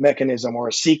mechanism or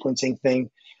a sequencing thing.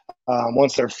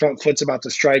 Once their front foot's about to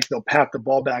strike, they'll pat the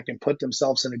ball back and put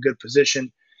themselves in a good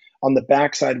position on the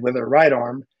backside with their right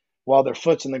arm while their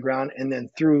foot's in the ground. And then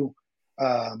through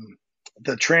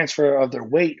the transfer of their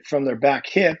weight from their back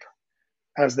hip,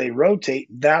 as they rotate,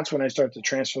 that's when I start to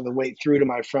transfer the weight through to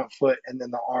my front foot, and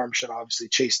then the arm should obviously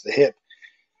chase the hip.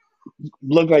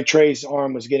 Looked like Trey's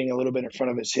arm was getting a little bit in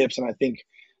front of his hips, and I think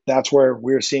that's where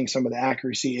we're seeing some of the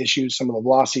accuracy issues, some of the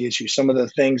velocity issues, some of the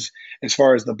things as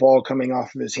far as the ball coming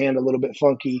off of his hand a little bit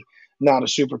funky, not a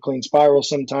super clean spiral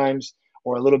sometimes,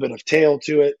 or a little bit of tail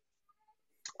to it.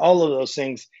 All of those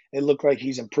things it looked like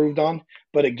he's improved on.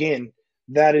 But again,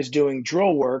 that is doing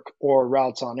drill work or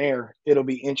routes on air. It'll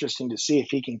be interesting to see if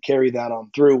he can carry that on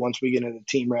through once we get into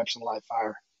team reps and live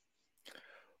fire.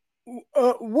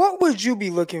 What would you be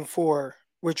looking for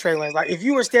with Trey Lance? Like, if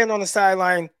you were standing on the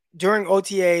sideline during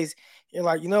OTAs, you're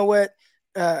like, you know what?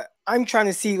 I'm trying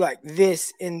to see like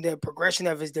this in the progression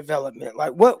of his development.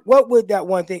 Like, what would that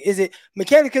one thing? Is it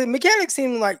mechanics? Because mechanics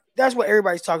seem like that's what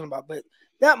everybody's talking about, but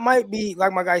that might be,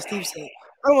 like my guy Steve said,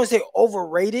 I don't want to say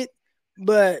overrated,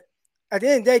 but at the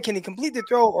end of the day, can he complete the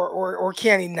throw or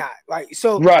can he not? Like,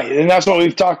 so Right, and that's what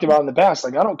we've talked about in the past.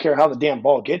 Like, I don't care how the damn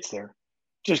ball gets there,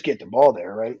 just get the ball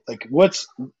there, right? Like, what's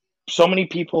so many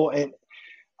people, and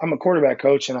I'm a quarterback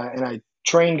coach, and I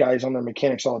train guys on their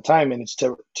mechanics all the time, and it's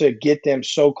to get them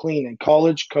so clean. And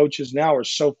college coaches now are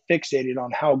so fixated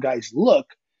on how guys look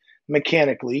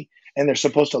mechanically, and they're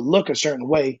supposed to look a certain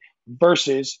way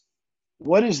versus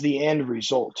what is the end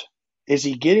result? Is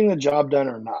he getting the job done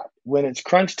or not? When it's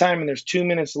crunch time and there's 2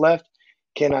 minutes left,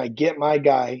 can I get my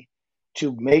guy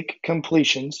to make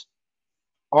completions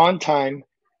on time,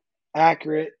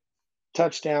 accurate,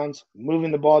 touchdowns,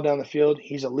 moving the ball down the field?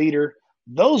 He's a leader.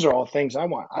 Those are all things I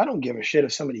want. I don't give a shit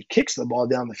if somebody kicks the ball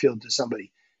down the field to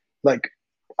somebody. Like,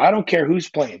 I don't care who's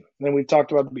playing. And we've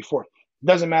talked about it before. It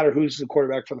doesn't matter who's the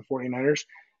quarterback for the 49ers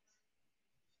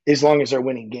as long as they're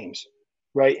winning games,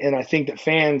 right? And I think that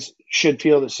fans should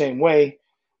feel the same way.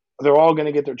 They're all going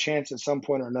to get their chance at some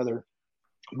point or another.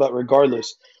 But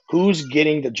regardless, who's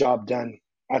getting the job done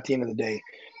at the end of the day?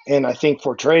 And I think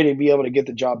for Trey to be able to get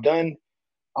the job done,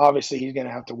 obviously he's going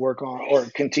to have to work on or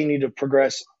continue to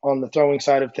progress on the throwing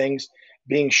side of things,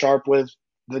 being sharp with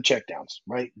the checkdowns,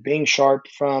 right? Being sharp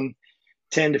from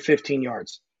 10 to 15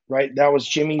 yards, right? That was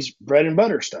Jimmy's bread and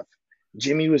butter stuff.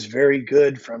 Jimmy was very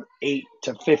good from 8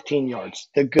 to 15 yards.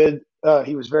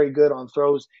 He was very good on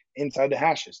throws inside the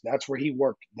hashes. That's where he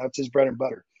worked. That's his bread and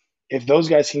butter. If those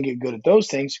guys can get good at those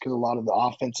things, because a lot of the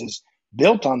offense is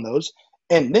built on those,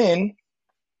 and then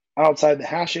outside the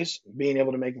hashes, being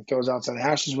able to make the throws outside the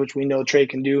hashes, which we know Trey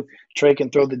can do. Trey can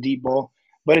throw the deep ball,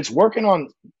 but it's working on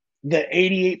the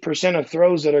 88% of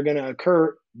throws that are going to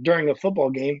occur during a football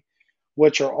game,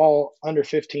 which are all under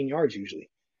 15 yards usually.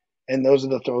 And those are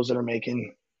the throws that are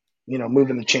making,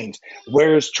 moving the chains.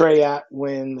 Where's Trey at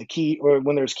when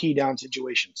there's key down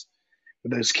situations?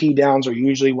 Those key downs are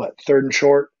usually what? Third and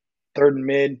short, third and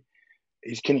mid.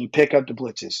 Can he pick up the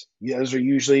blitzes? Yeah, those are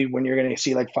usually when you're going to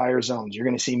see like fire zones. You're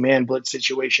going to see man blitz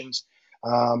situations.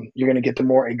 You're going to get the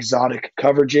more exotic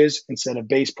coverages instead of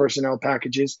base personnel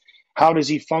packages. How does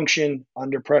he function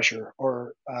under pressure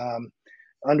or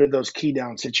under those key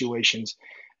down situations?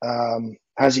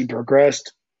 Has he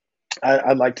progressed?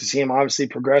 I'd like to see him obviously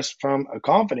progress from a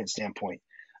confidence standpoint.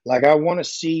 Like I want to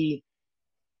see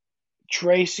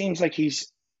Trey seems like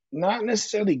he's not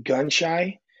necessarily gun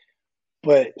shy,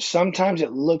 but sometimes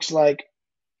it looks like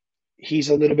he's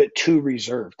a little bit too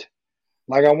reserved.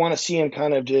 Like I want to see him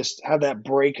kind of just have that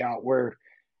breakout where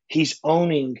he's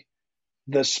owning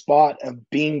the spot of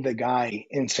being the guy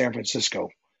in San Francisco.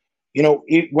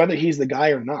 Whether he's the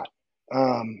guy or not,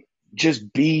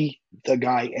 just be the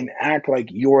guy and act like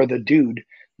you're the dude.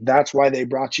 That's why they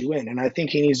brought you in. And I think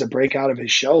he needs to break out of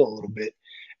his shell a little bit.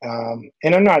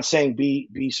 And I'm not saying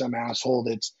be some asshole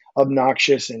that's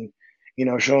obnoxious and,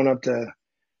 showing up to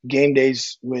game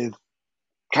days with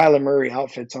Kyler Murray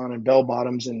outfits on and bell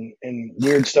bottoms and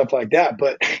weird stuff like that.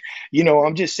 But,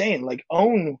 I'm just saying, like,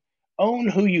 own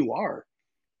who you are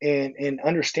and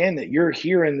understand that you're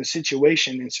here in the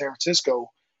situation in San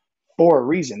Francisco for a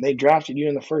reason. They drafted you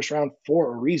in the first round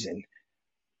for a reason,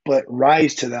 but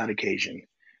rise to that occasion.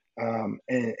 I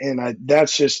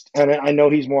know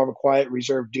he's more of a quiet,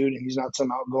 reserved dude, and he's not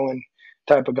some outgoing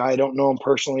type of guy. I don't know him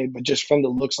personally, but just from the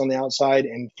looks on the outside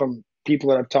and from people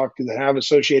that I've talked to that have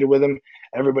associated with him,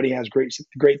 everybody has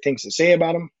great things to say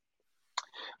about him.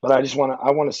 But I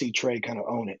want to see Trey kind of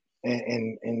own it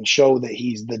and show that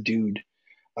he's the dude,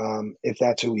 if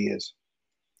that's who he is.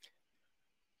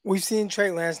 We've seen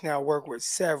Trey Lance now work with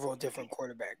several different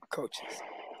quarterback coaches,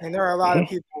 and there are a lot of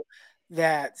people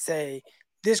that say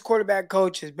this quarterback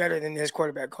coach is better than this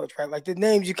quarterback coach, right? Like the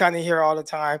names you kind of hear all the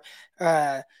time.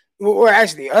 Or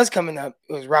actually, us coming up,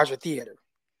 it was Roger Theater,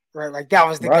 right? Like that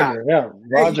was the guy. Yeah,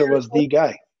 Roger was the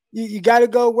guy. You got to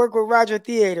go work with Roger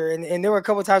Theater, and there were a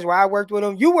couple of times where I worked with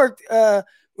him. You worked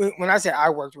when I said I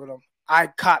worked with him, I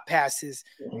caught passes.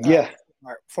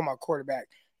 For my quarterback.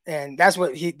 And that's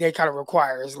what they kind of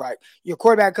require is like your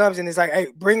quarterback comes and it's like, hey,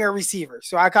 bring a receiver.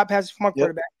 So I caught passes for my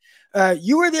quarterback.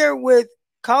 You were there with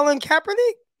Colin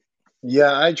Kaepernick?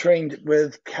 Yeah, I trained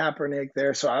with Kaepernick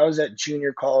there. So I was at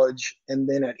junior college and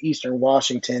then at Eastern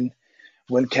Washington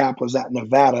when Cap was at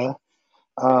Nevada.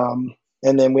 And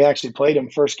then we actually played him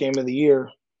first game of the year,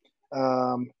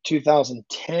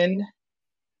 2010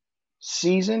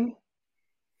 season.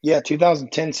 Yeah,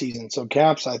 2010 season. So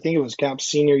I think it was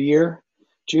Cap's junior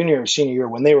or senior year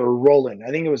when they were rolling. I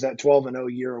think it was that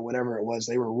 12-0 year or whatever it was.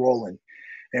 They were rolling.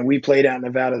 And we played out in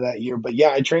Nevada that year. But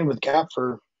yeah, I trained with Cap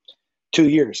for 2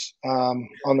 years on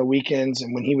the weekends.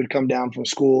 And when he would come down from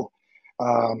school,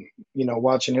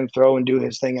 watching him throw and do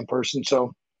his thing in person.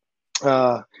 So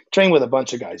trained with a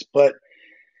bunch of guys. But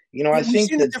I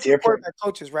think the different quarterback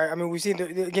coaches, right? I mean, we've seen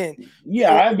again.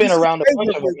 Yeah, I've been around a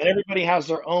bunch of them, and everybody has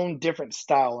their own different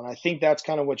style. And I think that's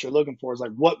kind of what you're looking for is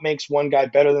like what makes one guy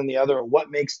better than the other, or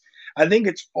I think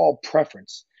it's all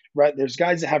preference, right? There's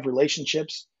guys that have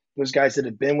relationships. There's guys that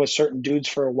have been with certain dudes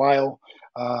for a while.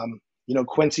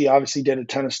 Quincy obviously did a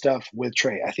ton of stuff with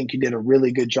Trey. I think he did a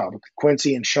really good job.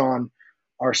 Quincy and Sean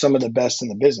are some of the best in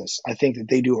the business. I think that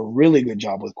they do a really good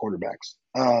job with quarterbacks.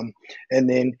 And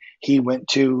then he went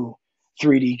to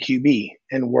 3D QB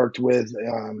and worked with,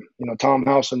 Tom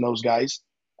House and those guys.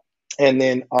 And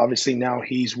then obviously now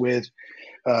he's with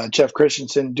Jeff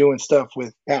Christensen doing stuff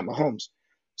with Pat Mahomes.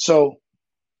 So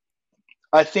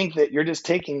I think that you're just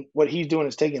what he's doing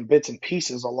is taking bits and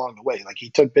pieces along the way. Like he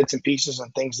took bits and pieces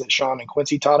and things that Sean and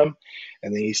Quincy taught him.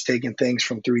 And then he's taking things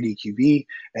from 3D QB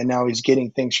and now he's getting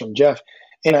things from Jeff.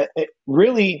 And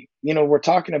really, we're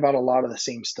talking about a lot of the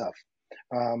same stuff.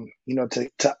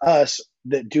 To us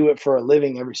that do it for a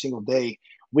living every single day,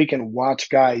 we can watch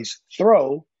guys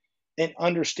throw and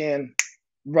understand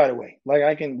right away. Like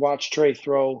I can watch Trey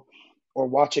throw or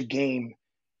watch a game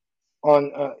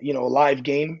on, a live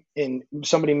game and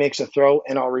somebody makes a throw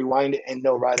and I'll rewind it and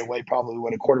know right away probably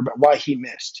why he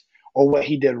missed or what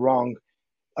he did wrong.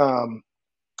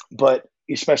 But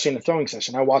especially in the throwing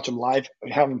session, I watch him live,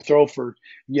 have him throw for,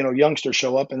 youngsters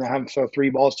show up and then have him throw 3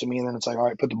 balls to me. And then it's like, all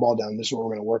right, put the ball down. This is what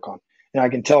we're going to work on. And I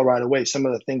can tell right away some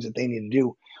of the things that they need to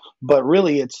do. But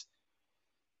really it's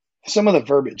some of the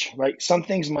verbiage, right? Some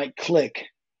things might click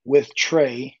with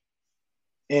Trey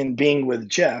and being with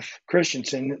Jeff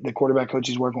Christensen, the quarterback coach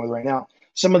he's working with right now.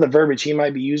 Some of the verbiage he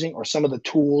might be using or some of the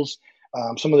tools,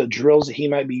 some of the drills that he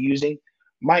might be using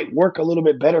might work a little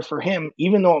bit better for him,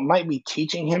 even though it might be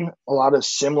teaching him a lot of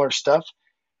similar stuff.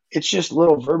 It's just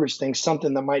little verbiage things,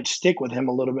 something that might stick with him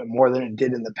a little bit more than it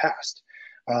did in the past.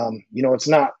 It's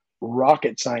not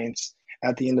rocket science.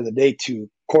 at the end of the day to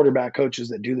quarterback coaches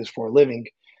that do this for a living.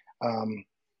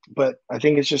 But I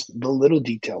think it's just the little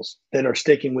details that are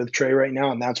sticking with Trey right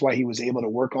now, and that's why he was able to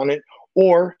work on it.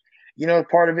 Or,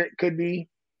 part of it could be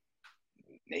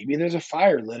maybe there's a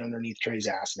fire lit underneath Trey's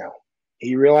ass now.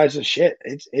 He realizes, shit,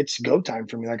 it's go time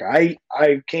for me. Like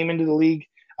I came into the league,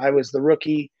 I was the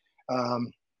rookie,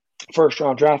 first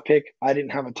round draft pick. I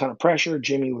didn't have a ton of pressure.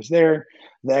 Jimmy was there.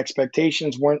 The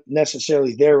expectations weren't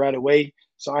necessarily there right away.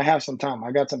 So I have some time.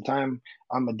 I got some time.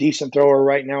 I'm a decent thrower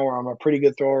right now, or I'm a pretty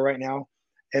good thrower right now.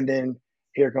 And then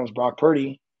here comes Brock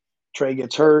Purdy. Trey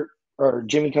gets hurt, or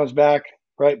Jimmy comes back,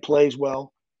 right? Plays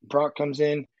well. Brock comes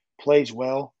in, plays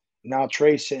well. Now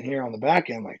Trey's sitting here on the back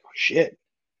end like, oh, shit.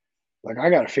 Like, I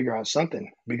got to figure out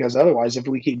something, because otherwise, if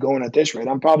we keep going at this rate,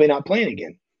 I'm probably not playing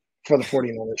again for the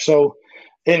 49ers. So,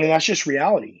 and that's just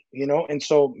reality, And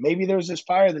so maybe there's this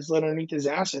fire that's lit underneath his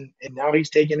ass, and now he's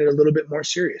taking it a little bit more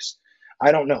serious.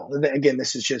 I don't know. Again,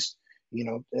 this is just,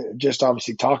 just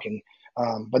obviously talking.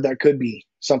 But that could be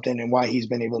something, and why he's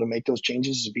been able to make those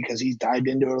changes is because he's dived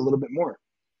into it a little bit more.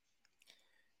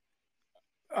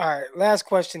 All right, last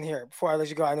question here before I let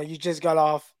you go. I know you just got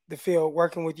off the field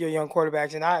working with your young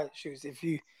quarterbacks, and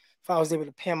if I was able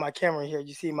to pan my camera here,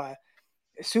 you see my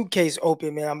suitcase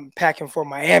open, man. I'm packing for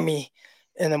Miami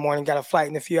in the morning. Got a flight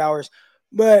in a few hours.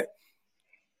 But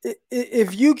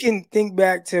if you can think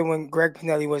back to when Greg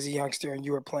Panelli was a youngster and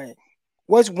you were playing,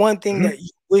 what's one thing that you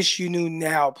wish you knew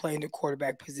now playing the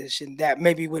quarterback position that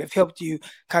maybe would have helped you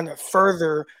kind of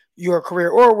further your career,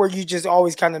 or were you just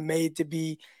always kind of made to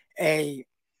be a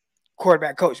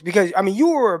quarterback coach? Because, I mean,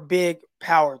 you were a big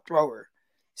power thrower.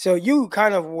 So you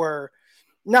kind of were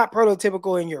not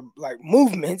prototypical in your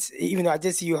movements, even though I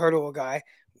did see you hurdle a guy,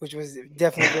 which was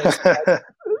definitely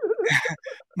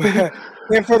very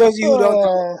and for those of you who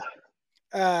don't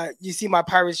know, you see my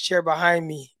Pirates chair behind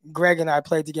me. Greg and I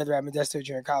played together at Modesto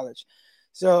during college.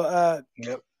 So,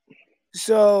 yep.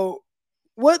 So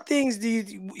what things do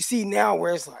you see now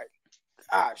where it's like,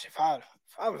 gosh, if I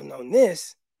would have known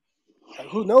this, like,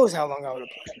 who knows how long I would have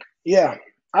played? Yeah,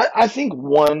 I think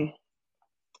one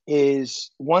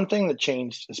thing that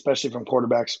changed, especially from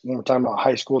quarterbacks when we're talking about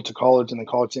high school to college and then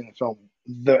college to NFL,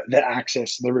 the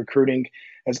access, the recruiting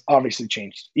has obviously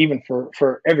changed, even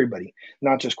for everybody,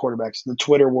 not just quarterbacks. The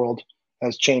Twitter world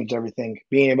has changed everything.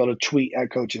 Being able to tweet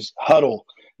at coaches, huddle,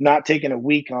 not taking a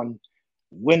week on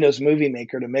Windows Movie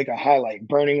Maker to make a highlight,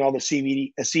 burning all the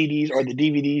CDs or the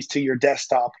DVDs to your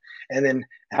desktop, and then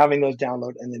having those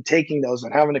download, and then taking those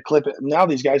and having to clip it. Now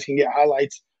these guys can get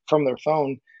highlights from their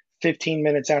phone 15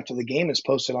 minutes after the game is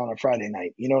posted on a Friday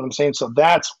night. You know what I'm saying? So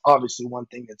that's obviously one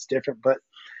thing that's different. But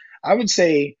I would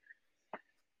say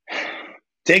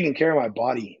taking care of my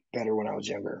body better when I was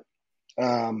younger,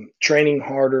 training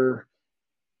harder,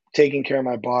 taking care of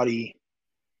my body,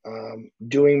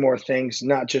 doing more things,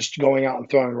 not just going out and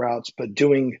throwing routes, but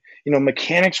doing,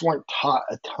 mechanics weren't taught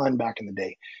a ton back in the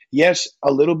day. Yes,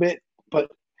 a little bit, but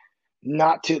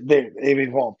not to, they've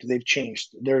evolved, they've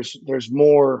changed. There's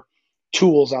more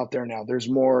tools out there now. There's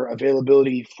more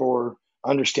availability for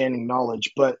understanding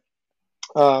knowledge, but,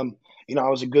 I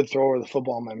was a good thrower of the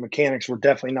football. My mechanics were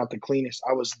definitely not the cleanest.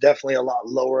 I was definitely a lot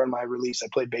lower in my release. I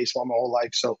played baseball my whole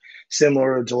life. So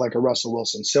similar to like a Russell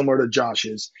Wilson, similar to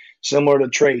Josh's, similar to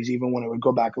Trey's, even when it would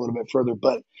go back a little bit further.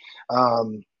 But,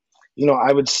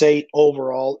 I would say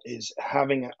overall is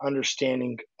having an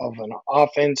understanding of an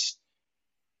offense.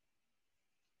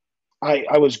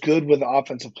 I was good with the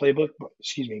offensive playbook, but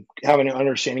having an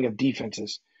understanding of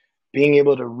defenses, being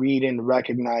able to read and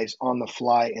recognize on the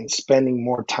fly, and spending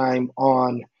more time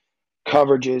on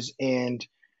coverages and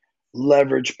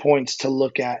leverage points to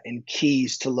look at and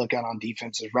keys to look at on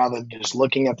defenses, rather than just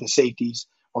looking at the safeties.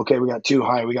 Okay, we got two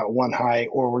high, we got one high,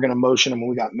 or we're going to motion them and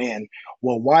we got man.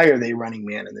 Well, why are they running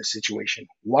man in this situation?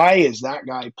 Why is that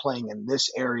guy playing in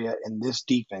this area in this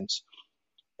defense?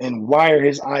 And why are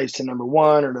his eyes to number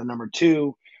one or to number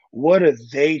two? What are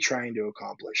they trying to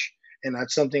accomplish? And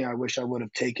that's something I wish I would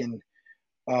have taken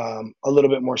a little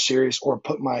bit more serious, or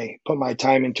put my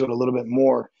time into it a little bit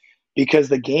more, because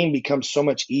the game becomes so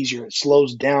much easier. It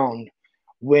slows down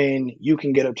when you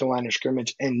can get up to line of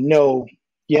scrimmage and know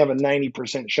you have a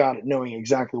 90% shot at knowing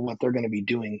exactly what they're going to be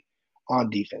doing on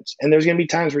defense. And there's going to be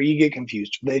times where you get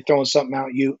confused. They throw something out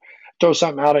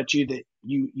at you that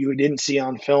you didn't see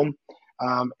on film.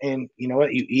 And you know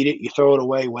what? You eat it, you throw it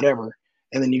away, whatever.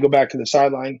 And then you go back to the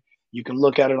sideline. You can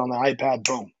look at it on the iPad,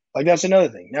 boom. Like, that's another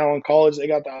thing. Now in college, they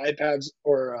got the iPads,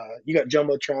 or you got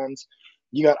Jumbotrons.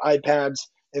 You got iPads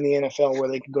in the NFL where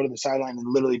they can go to the sideline and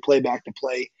literally play back the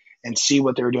play and see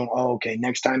what they're doing. Oh, okay,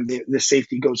 next time the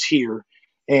safety goes here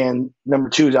and number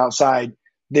two is outside,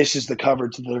 this is the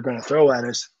coverage that they're going to throw at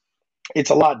us.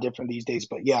 It's a lot different these days.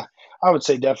 But yeah, I would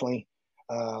say definitely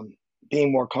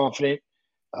being more confident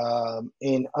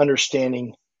in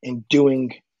understanding and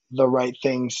doing the right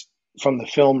things from the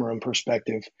film room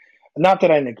perspective. Not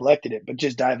that I neglected it, but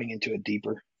just diving into it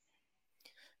deeper.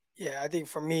 Yeah, I think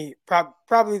for me,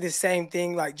 probably the same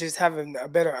thing, like just having a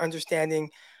better understanding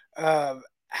of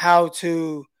how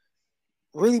to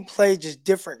really play just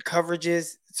different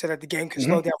coverages so that the game could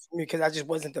slow Mm-hmm. down for me because I just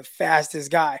wasn't the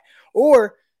fastest guy.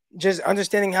 Or just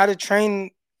understanding how to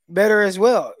train better as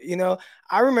well.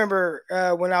 I remember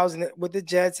when I was with the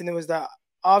Jets and it was the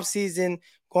off season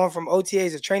going from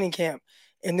OTAs to training camp,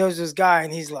 and there was this guy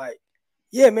and he's like,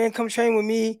 "Yeah, man, come train with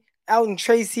me." Out in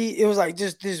Tracy, it was like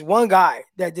just this one guy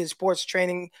that did sports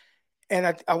training, and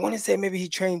I want to say maybe he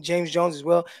trained James Jones as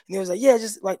well. And he was like, "Yeah,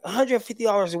 just like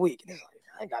 $150 a week." And it's like,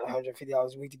 I ain't got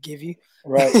 $150 a week to give you.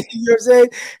 Right. You know what I'm saying?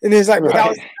 And it's like, but that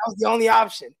was Right. that was the only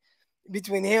option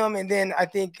between him and then I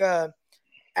think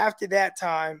after that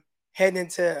time, heading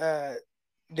into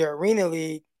the Arena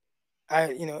League, I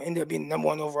ended up being the number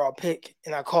one overall pick,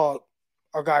 and I called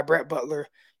our guy Brett Butler.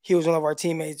 He was one of our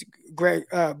teammates.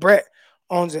 Brett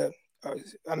owns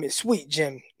sweet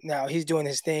gym now. He's doing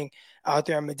his thing out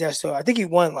there in Modesto. I think he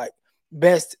won like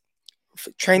best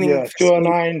training Yeah, facility.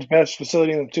 209 best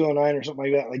facility in the 209 or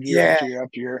something like that, like year Yeah, after year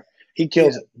after year. He yeah,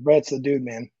 kills it. Brett's the dude,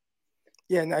 man.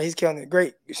 yeah. No, he's killing it.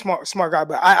 Great, smart guy.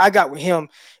 But I got with him,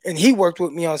 and he worked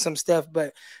with me on some stuff.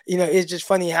 But it's just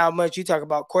funny how much you talk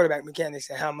about quarterback mechanics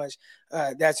and how much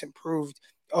that's improved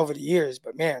over the years.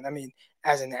 But man, I mean,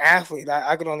 as an athlete,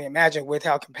 I could only imagine with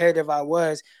how competitive I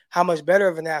was, how much better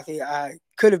of an athlete I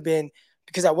could have been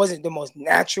because I wasn't the most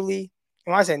naturally.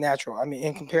 When I say natural, I mean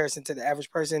in comparison to the average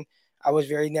person, I was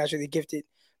very naturally gifted.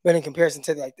 But in comparison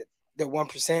to like the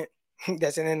 1%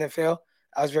 that's in the NFL,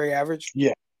 I was very average.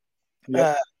 Yeah. Yep.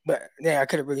 Uh, but yeah, I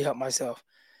could have really helped myself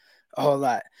a whole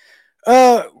lot.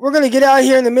 We're gonna get out of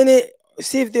here in a minute.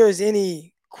 See if there's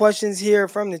any questions here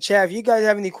from the chat. If you guys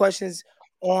have any questions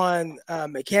on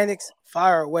mechanics,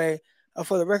 fire away.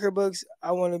 For the record books,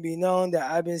 I want to be known that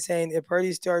I've been saying if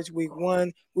Purdy starts week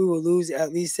 1, we will lose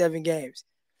at least 7 games.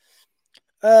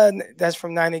 That's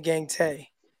from Niner Gang Tay.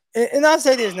 And I'll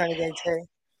say this, Niner Gang Tay.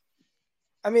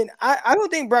 I mean, I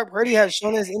don't think Brock Purdy has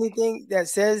shown us anything that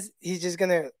says he's just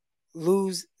gonna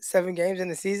lose 7 games in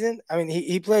the season. I mean,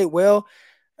 he played well.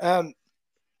 Um,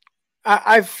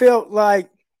 I felt like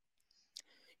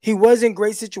he was in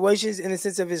great situations in the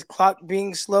sense of his clock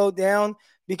being slowed down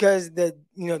because the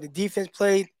defense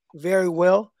played very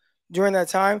well during that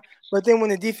time. But then when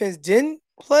the defense didn't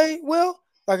play well,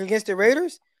 like against the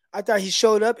Raiders, I thought he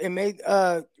showed up and made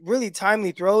really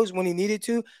timely throws when he needed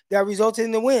to that resulted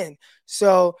in the win.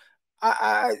 So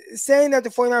saying that the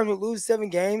 49ers would lose 7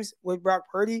 games with Brock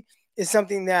Purdy is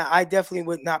something that I definitely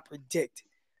would not predict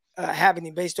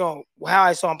happening based on how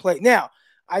I saw him play. Now,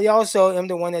 I also am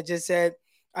the one that just said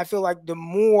I feel like the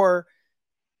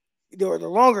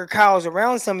longer Kyle's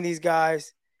around some of these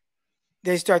guys,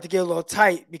 they start to get a little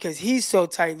tight because he's so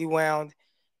tightly wound.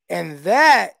 And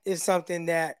that is something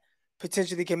that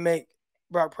potentially can make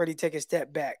Brock Purdy take a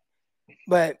step back.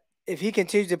 But if he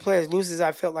continues to play as loose as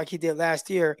I felt like he did last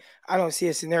year, I don't see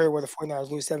a scenario where the 49ers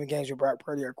lose 7 games with Brock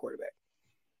Purdy at quarterback.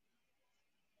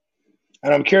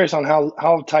 And I'm curious on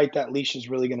how tight that leash is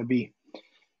really going to be,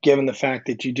 given the fact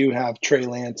that you do have Trey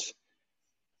Lance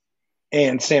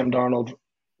and Sam Darnold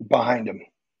behind him.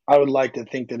 I would like to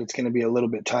think that it's going to be a little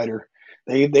bit tighter.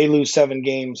 They lose 7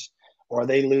 games, or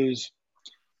they lose.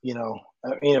 I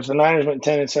mean, if the Niners went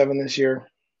 10-7 this year,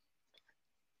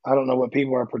 I don't know what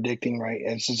people are predicting. Right,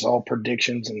 it's just all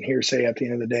predictions and hearsay at the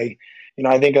end of the day.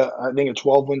 I think a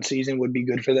 12-win season would be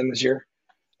good for them this year.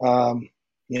 Um,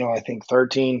 I think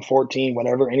 13, 14,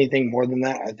 whatever, anything more than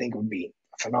that, I think would be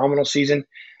a phenomenal season.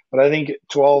 But I think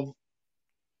 12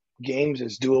 games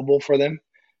is doable for them.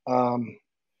 Um,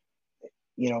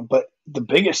 but the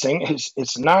biggest thing is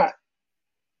it's not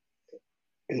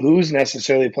who's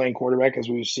necessarily playing quarterback, as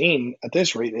we've seen at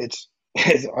this rate. It's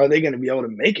are they going to be able to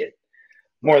make it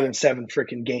more Right. than 7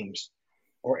 freaking games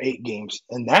or 8 games?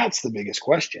 And that's the biggest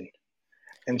question.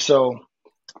 And so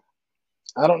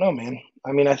I don't know, man.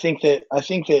 I mean, I think that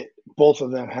both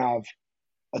of them have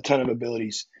a ton of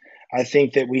abilities. I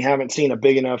think that we haven't seen a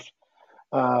big enough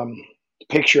um,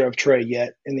 picture of Trey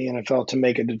yet in the NFL to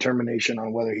make a determination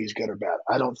on whether he's good or bad.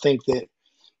 I don't think that,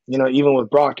 even with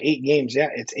Brock, 8 games, yeah,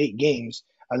 it's 8 games.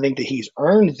 I think that he's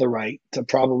earned the right to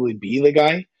probably be the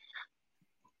guy.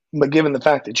 But given the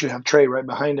fact that you have Trey right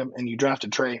behind him and you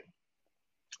drafted Trey,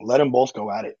 let them both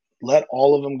go at it. Let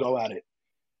all of them go at it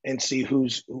and see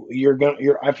who's you're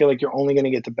going. I feel like you're only going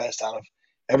to get the best out of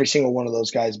every single one of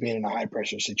those guys being in a high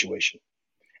pressure situation.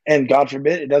 And God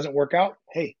forbid it doesn't work out.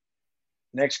 Hey,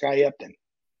 next guy up then.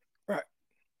 Right.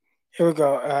 Here we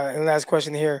go. And last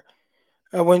question here.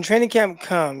 When training camp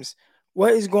comes,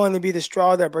 what is going to be the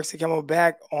straw that breaks the camel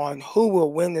back on who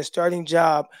will win the starting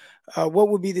job? What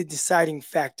would be the deciding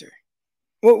factor?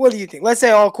 What do you think? Let's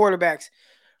say all quarterbacks.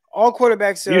 All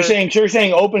quarterbacks are You're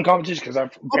saying open competition because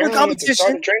open apparently at the start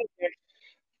competition. of training camp,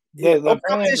 Yeah, open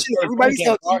apparently at the competition. start of training Everybody's camp,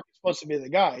 healthy. Brock is supposed to be the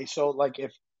guy. So like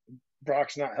if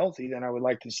Brock's not healthy, then I would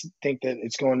like to think that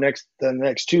it's going the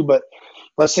next two. But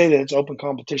let's say that it's open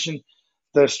competition.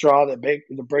 The straw that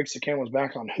breaks the camel's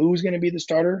back on who's going to be the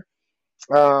starter.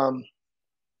 Um,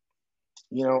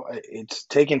 it's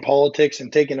taking politics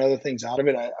and taking other things out of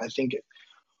it. I think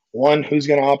one, who's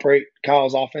going to operate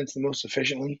Kyle's offense the most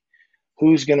efficiently,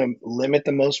 who's going to limit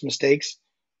the most mistakes,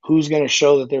 who's going to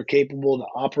show that they're capable to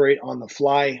operate on the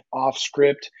fly, off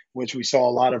script, which we saw a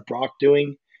lot of Brock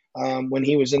doing when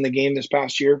he was in the game this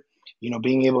past year.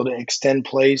 Being able to extend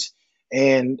plays,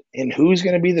 and who's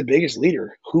going to be the biggest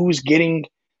leader, who's getting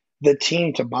the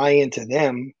team to buy into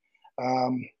them,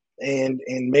 and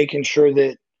making sure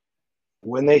that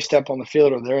when they step on the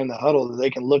field or they're in the huddle, that they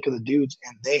can look at the dudes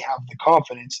and they have the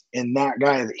confidence in that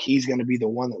guy that he's going to be the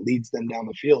one that leads them down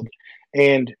the field.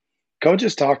 And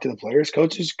coaches talk to the players.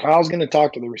 Kyle's going to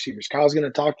talk to the receivers. Kyle's going to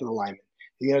talk to the linemen.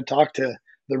 He's going to talk to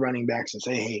the running backs and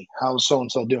say, hey, how's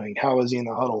so-and-so doing? How is he in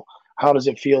the huddle? How does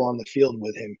it feel on the field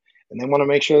with him? And they want to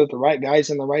make sure that the right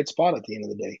guy's in the right spot at the end of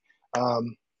the day.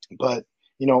 But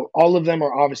all of them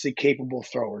are obviously capable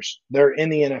throwers. They're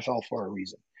in the NFL for a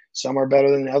reason. Some are better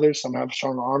than others. Some have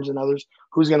stronger arms than others.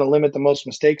 Who's going to limit the most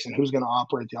mistakes and who's going to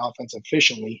operate the offense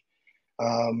efficiently,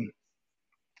 and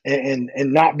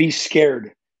not be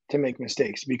scared to make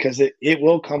mistakes, because it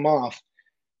will come off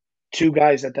two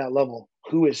guys at that level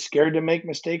who is scared to make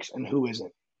mistakes and who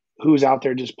isn't, who's out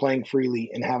there just playing freely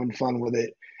and having fun with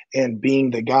it and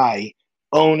being the guy,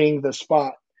 owning the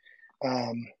spot.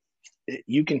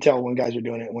 You can tell when guys are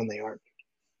doing it when they aren't.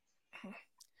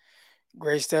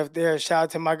 Great stuff there. Shout out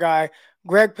to my guy,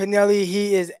 Greg Panelli.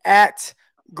 He is at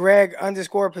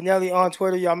Greg_Panelli on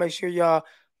Twitter. Y'all make sure y'all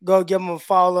go give him a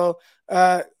follow.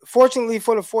 Fortunately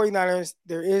for the 49ers,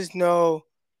 there is no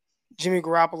Jimmy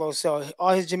Garoppolo. So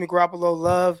all his Jimmy Garoppolo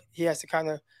love, he has to kind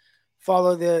of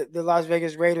follow the Las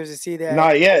Vegas Raiders to see that.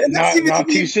 Not yet. Not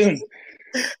too soon.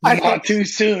 Not too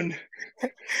soon.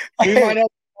 We might have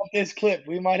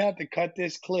to cut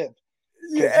this clip.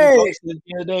 Because you posted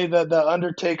the other day the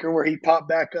Undertaker where he popped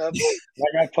back up.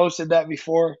 Like I posted that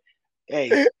before. Hey,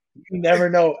 you never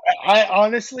know. I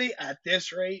honestly, at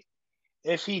this rate,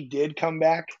 if he did come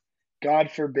back,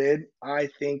 God forbid, I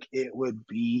think it would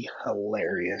be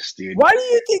hilarious, dude. Why do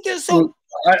you think they're so?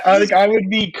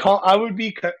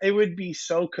 It would be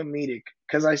so comedic,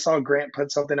 because I saw Grant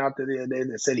put something out there the other day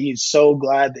that said he's so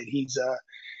glad that he's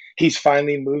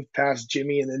finally moved past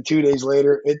Jimmy, and then 2 days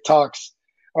later it talks,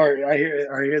 or I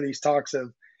hear these talks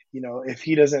of, if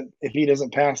he doesn't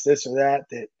pass this or that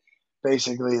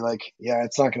basically, like, yeah,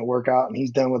 it's not going to work out and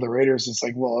he's done with the Raiders. It's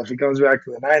like, well, if he comes back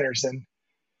to the Niners, then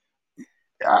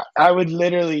I would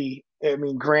literally,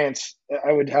 Grant's,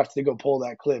 I would have to go pull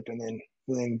that clip and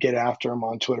then get after him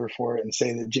on Twitter for it and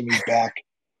say that Jimmy's back.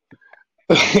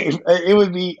 I think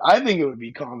it would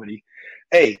be comedy.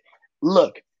 Hey,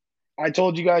 look, I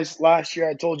told you last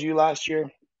year,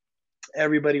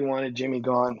 everybody wanted Jimmy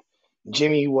gone.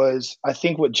 I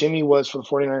think what Jimmy was for the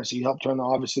 49ers, he helped turn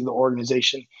obviously the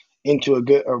organization into a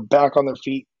good, or back on their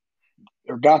feet,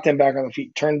 or got them back on their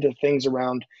feet, turned the things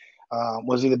around.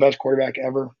 Was he the best quarterback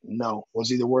ever? No. Was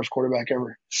he the worst quarterback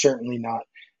ever? Certainly not.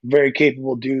 Very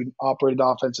capable dude, operated the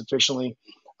offense efficiently,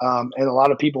 and a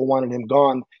lot of people wanted him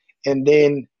gone. And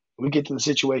then we get to the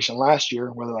situation last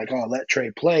year where they're like, oh, let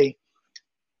Trey play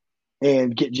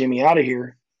and get Jimmy out of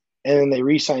here. And then they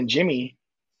re-sign Jimmy,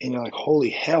 and you're like, holy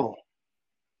hell.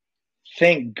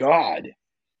 Thank God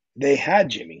they had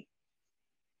Jimmy,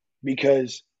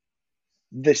 because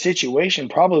the situation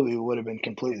probably would have been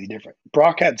completely different.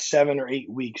 Brock had 7 or 8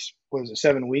 weeks. What was it,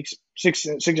 7 weeks?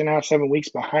 6.5, 7 weeks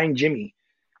behind Jimmy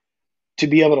to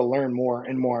be able to learn more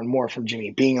and more and more from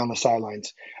Jimmy being on the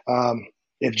sidelines.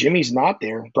 If Jimmy's not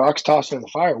there, Brock's tossed in the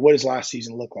fire. What does last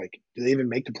season look like? Do they even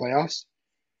make the playoffs?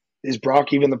 Is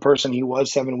Brock even the person he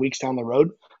was 7 weeks down the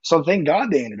road? So thank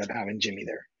God they ended up having Jimmy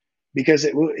there, because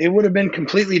it would have been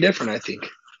completely different, I think.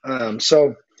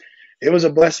 So it was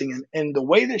a blessing. And the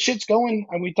way that shit's going,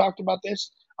 and we talked about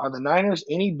this, are the Niners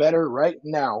any better right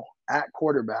now at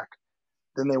quarterback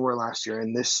than they were last year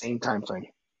in this same time frame?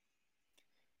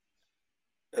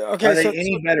 Okay, are they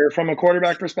any better from a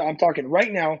quarterback perspective? I'm talking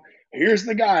right now. Here's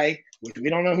the guy, which we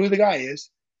don't know who the guy is.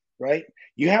 right?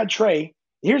 You had Trey.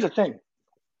 Here's the thing.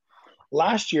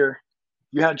 Last year,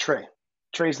 you had Trey.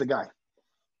 Trey's the guy.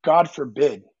 God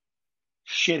forbid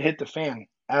shit hit the fan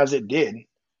as it did.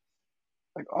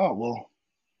 Like, oh, well,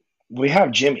 we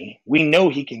have Jimmy. We know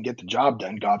he can get the job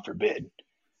done, God forbid.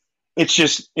 It's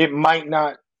just it might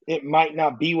not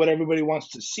be what everybody wants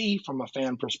to see from a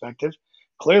fan perspective.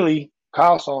 Clearly,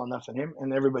 Kyle saw enough in him,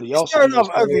 and everybody else. Started off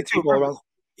ugly too.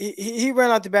 He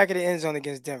ran out the back of the end zone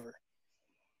against Denver.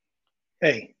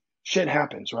 Hey, shit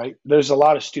happens, right? There's a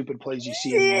lot of stupid plays you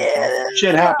see in the NFL.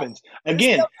 Shit happens.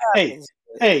 Again,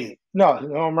 hey, no,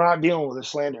 we're not dealing with a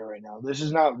slander right now.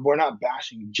 We're not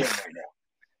bashing Jim right now.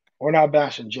 We're not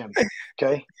bashing Jim.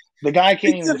 Okay, the guy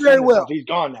can't even defend himself. He's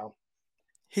gone now.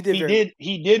 He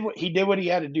did what he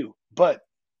had to do, but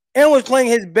was playing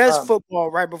his best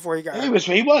football right before he got hurt.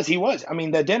 He was. I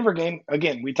mean, the Denver game,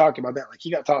 again, we talked about that. Like,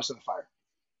 he got tossed in the fire.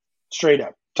 Straight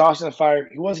up. Tossed in the fire.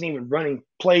 He wasn't even running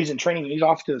plays and training. He's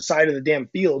off to the side of the damn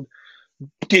field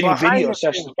getting video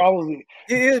sessions, probably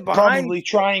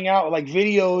trying out, like,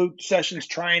 video sessions,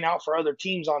 trying out for other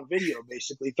teams on video,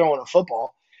 basically throwing a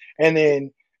football, and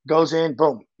then goes in,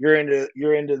 boom, you're into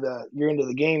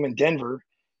the game in Denver.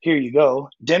 Here you go.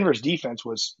 Denver's defense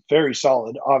was very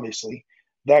solid, obviously.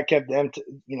 That kept them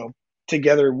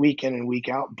together week in and week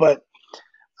out. But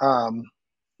thank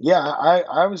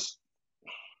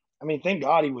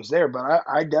God he was there, but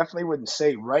I definitely wouldn't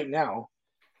say right now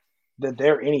that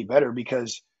they're any better,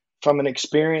 because from an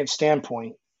experience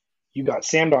standpoint, you got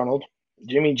Sam Darnold,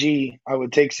 Jimmy G. I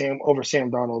would take Sam over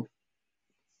Sam Darnold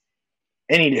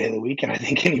any day of the week, and I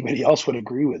think anybody else would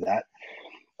agree with that.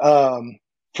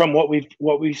 From what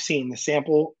we've seen, the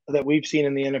sample that we've seen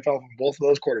in the NFL from both of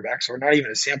those quarterbacks, or not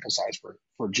even a sample size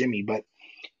for Jimmy, but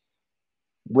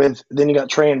then you got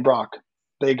Trey and Brock.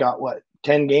 They got what,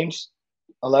 10 games,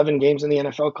 11 games in the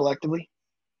NFL collectively?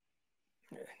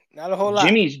 Not a whole lot.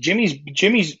 Jimmy's.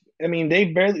 I mean,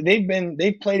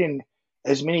 they've played in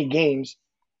as many games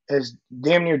as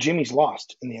damn near Jimmy's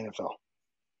lost in the NFL.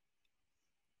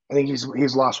 I think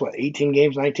he's lost what, 18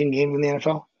 games, 19 games in the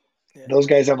NFL. Yeah. Those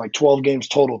guys have like 12 games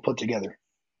total put together.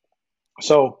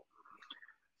 So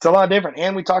it's a lot different.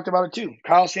 And we talked about it too.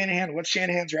 Kyle Shanahan. What's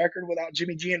Shanahan's record without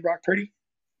Jimmy G and Brock Purdy?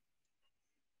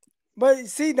 But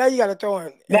see, now you got to throw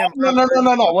in. No.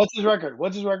 What's his record?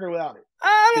 What's his record without it?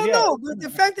 I don't know. But the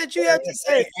fact that you have to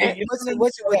say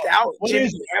what's it without Jimmy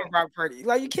and Brock Purdy,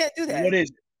 like, you can't do that. What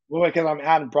is it? Well, because I'm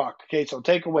adding Brock. Okay, so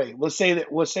take away. Let's say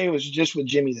it was just with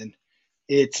Jimmy. Then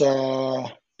it's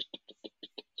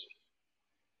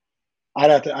I'd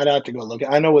have to go look.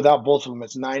 I know without both of them,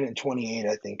 it's 9-28.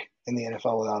 I think in the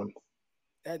NFL without them.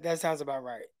 That sounds about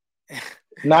right.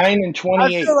 9-28.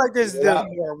 I feel like there's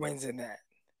more wins in that.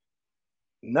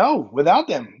 No, without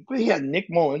them, he had Nick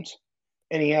Mullins,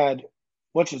 and he had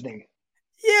what's his name?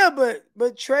 Yeah,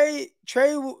 but Trey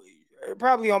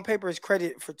probably on paper is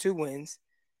credit for 2 wins,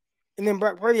 and then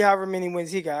Brock Purdy, however many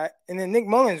wins he got, and then Nick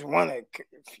Mullins won a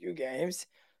few games.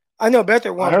 I know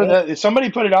Better won. I heard that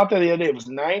somebody put it out there the other day. It was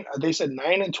 9. They said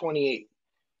 9-28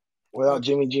 without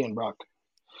Jimmy G and Brock.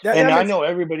 I know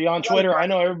everybody on Twitter. I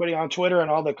know everybody on Twitter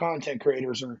and all the content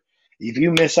creators are. If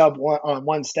you miss up on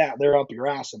one stat, they're up your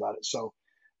ass about it. So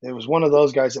it was one of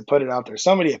those guys that put it out there.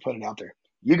 Somebody had put it out there.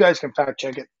 You guys can fact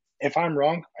check it. If I'm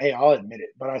wrong, hey, I'll admit it.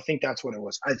 But I think that's what it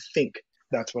was. That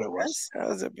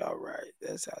sounds about right.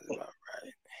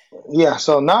 Yeah.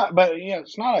 So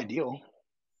it's not ideal.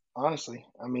 Honestly,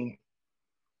 I mean,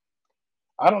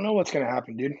 I don't know what's going to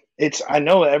happen, dude. I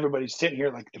know that everybody's sitting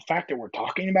here, like, the fact that we're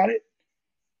talking about it,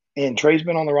 and Trey's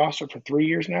been on the roster for 3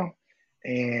 years now,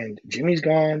 and Jimmy's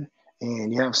gone,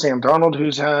 and you have Sam Darnold,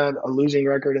 who's had a losing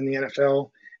record in the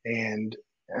NFL and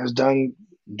has done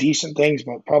decent things,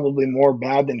 but probably more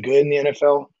bad than good in the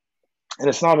NFL. And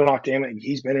it's not a knock to him.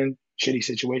 He's been in shitty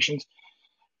situations.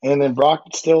 And then Brock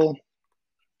still,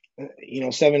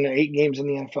 7 or 8 games in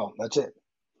the NFL. That's it.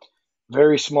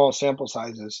 Very small sample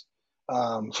sizes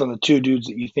from the 2 dudes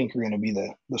that you think are going to be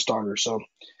the starters. So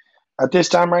at this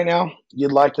time right now,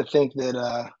 you'd like to think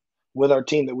that with our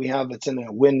team that we have that's in a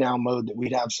win now mode, that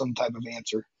we'd have some type of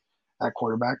answer at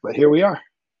quarterback. But here we are.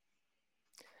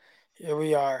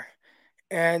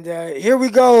 And here we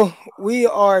go. We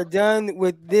are done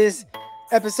with this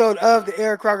episode of the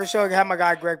Eric Crocker Show. I have my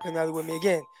guy Greg Panelli with me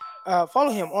again.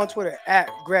 Follow him on Twitter at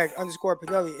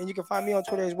Greg_Panelli. And you can find me on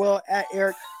Twitter as well at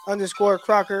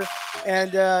Eric_Crocker.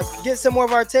 And get some more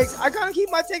of our takes. I gotta keep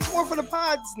my takes more for the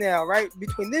pods now, right?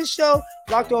 Between this show,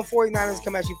 Locked On 49ers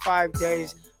come at you 5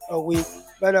 days a week.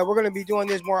 But we're going to be doing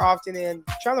this more often and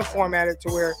trying to format it to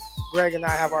where Greg and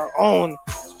I have our own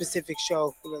specific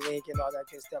show for the link and all that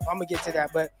good stuff. I'm gonna get to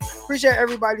that, but appreciate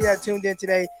everybody that tuned in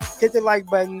today. Hit the like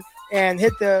button and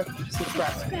hit the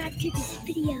subscribe. Subscribe to this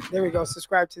video. There we go.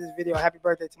 Subscribe to this video. Happy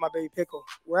birthday to my baby Pickle.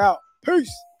 We're out.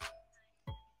 Peace.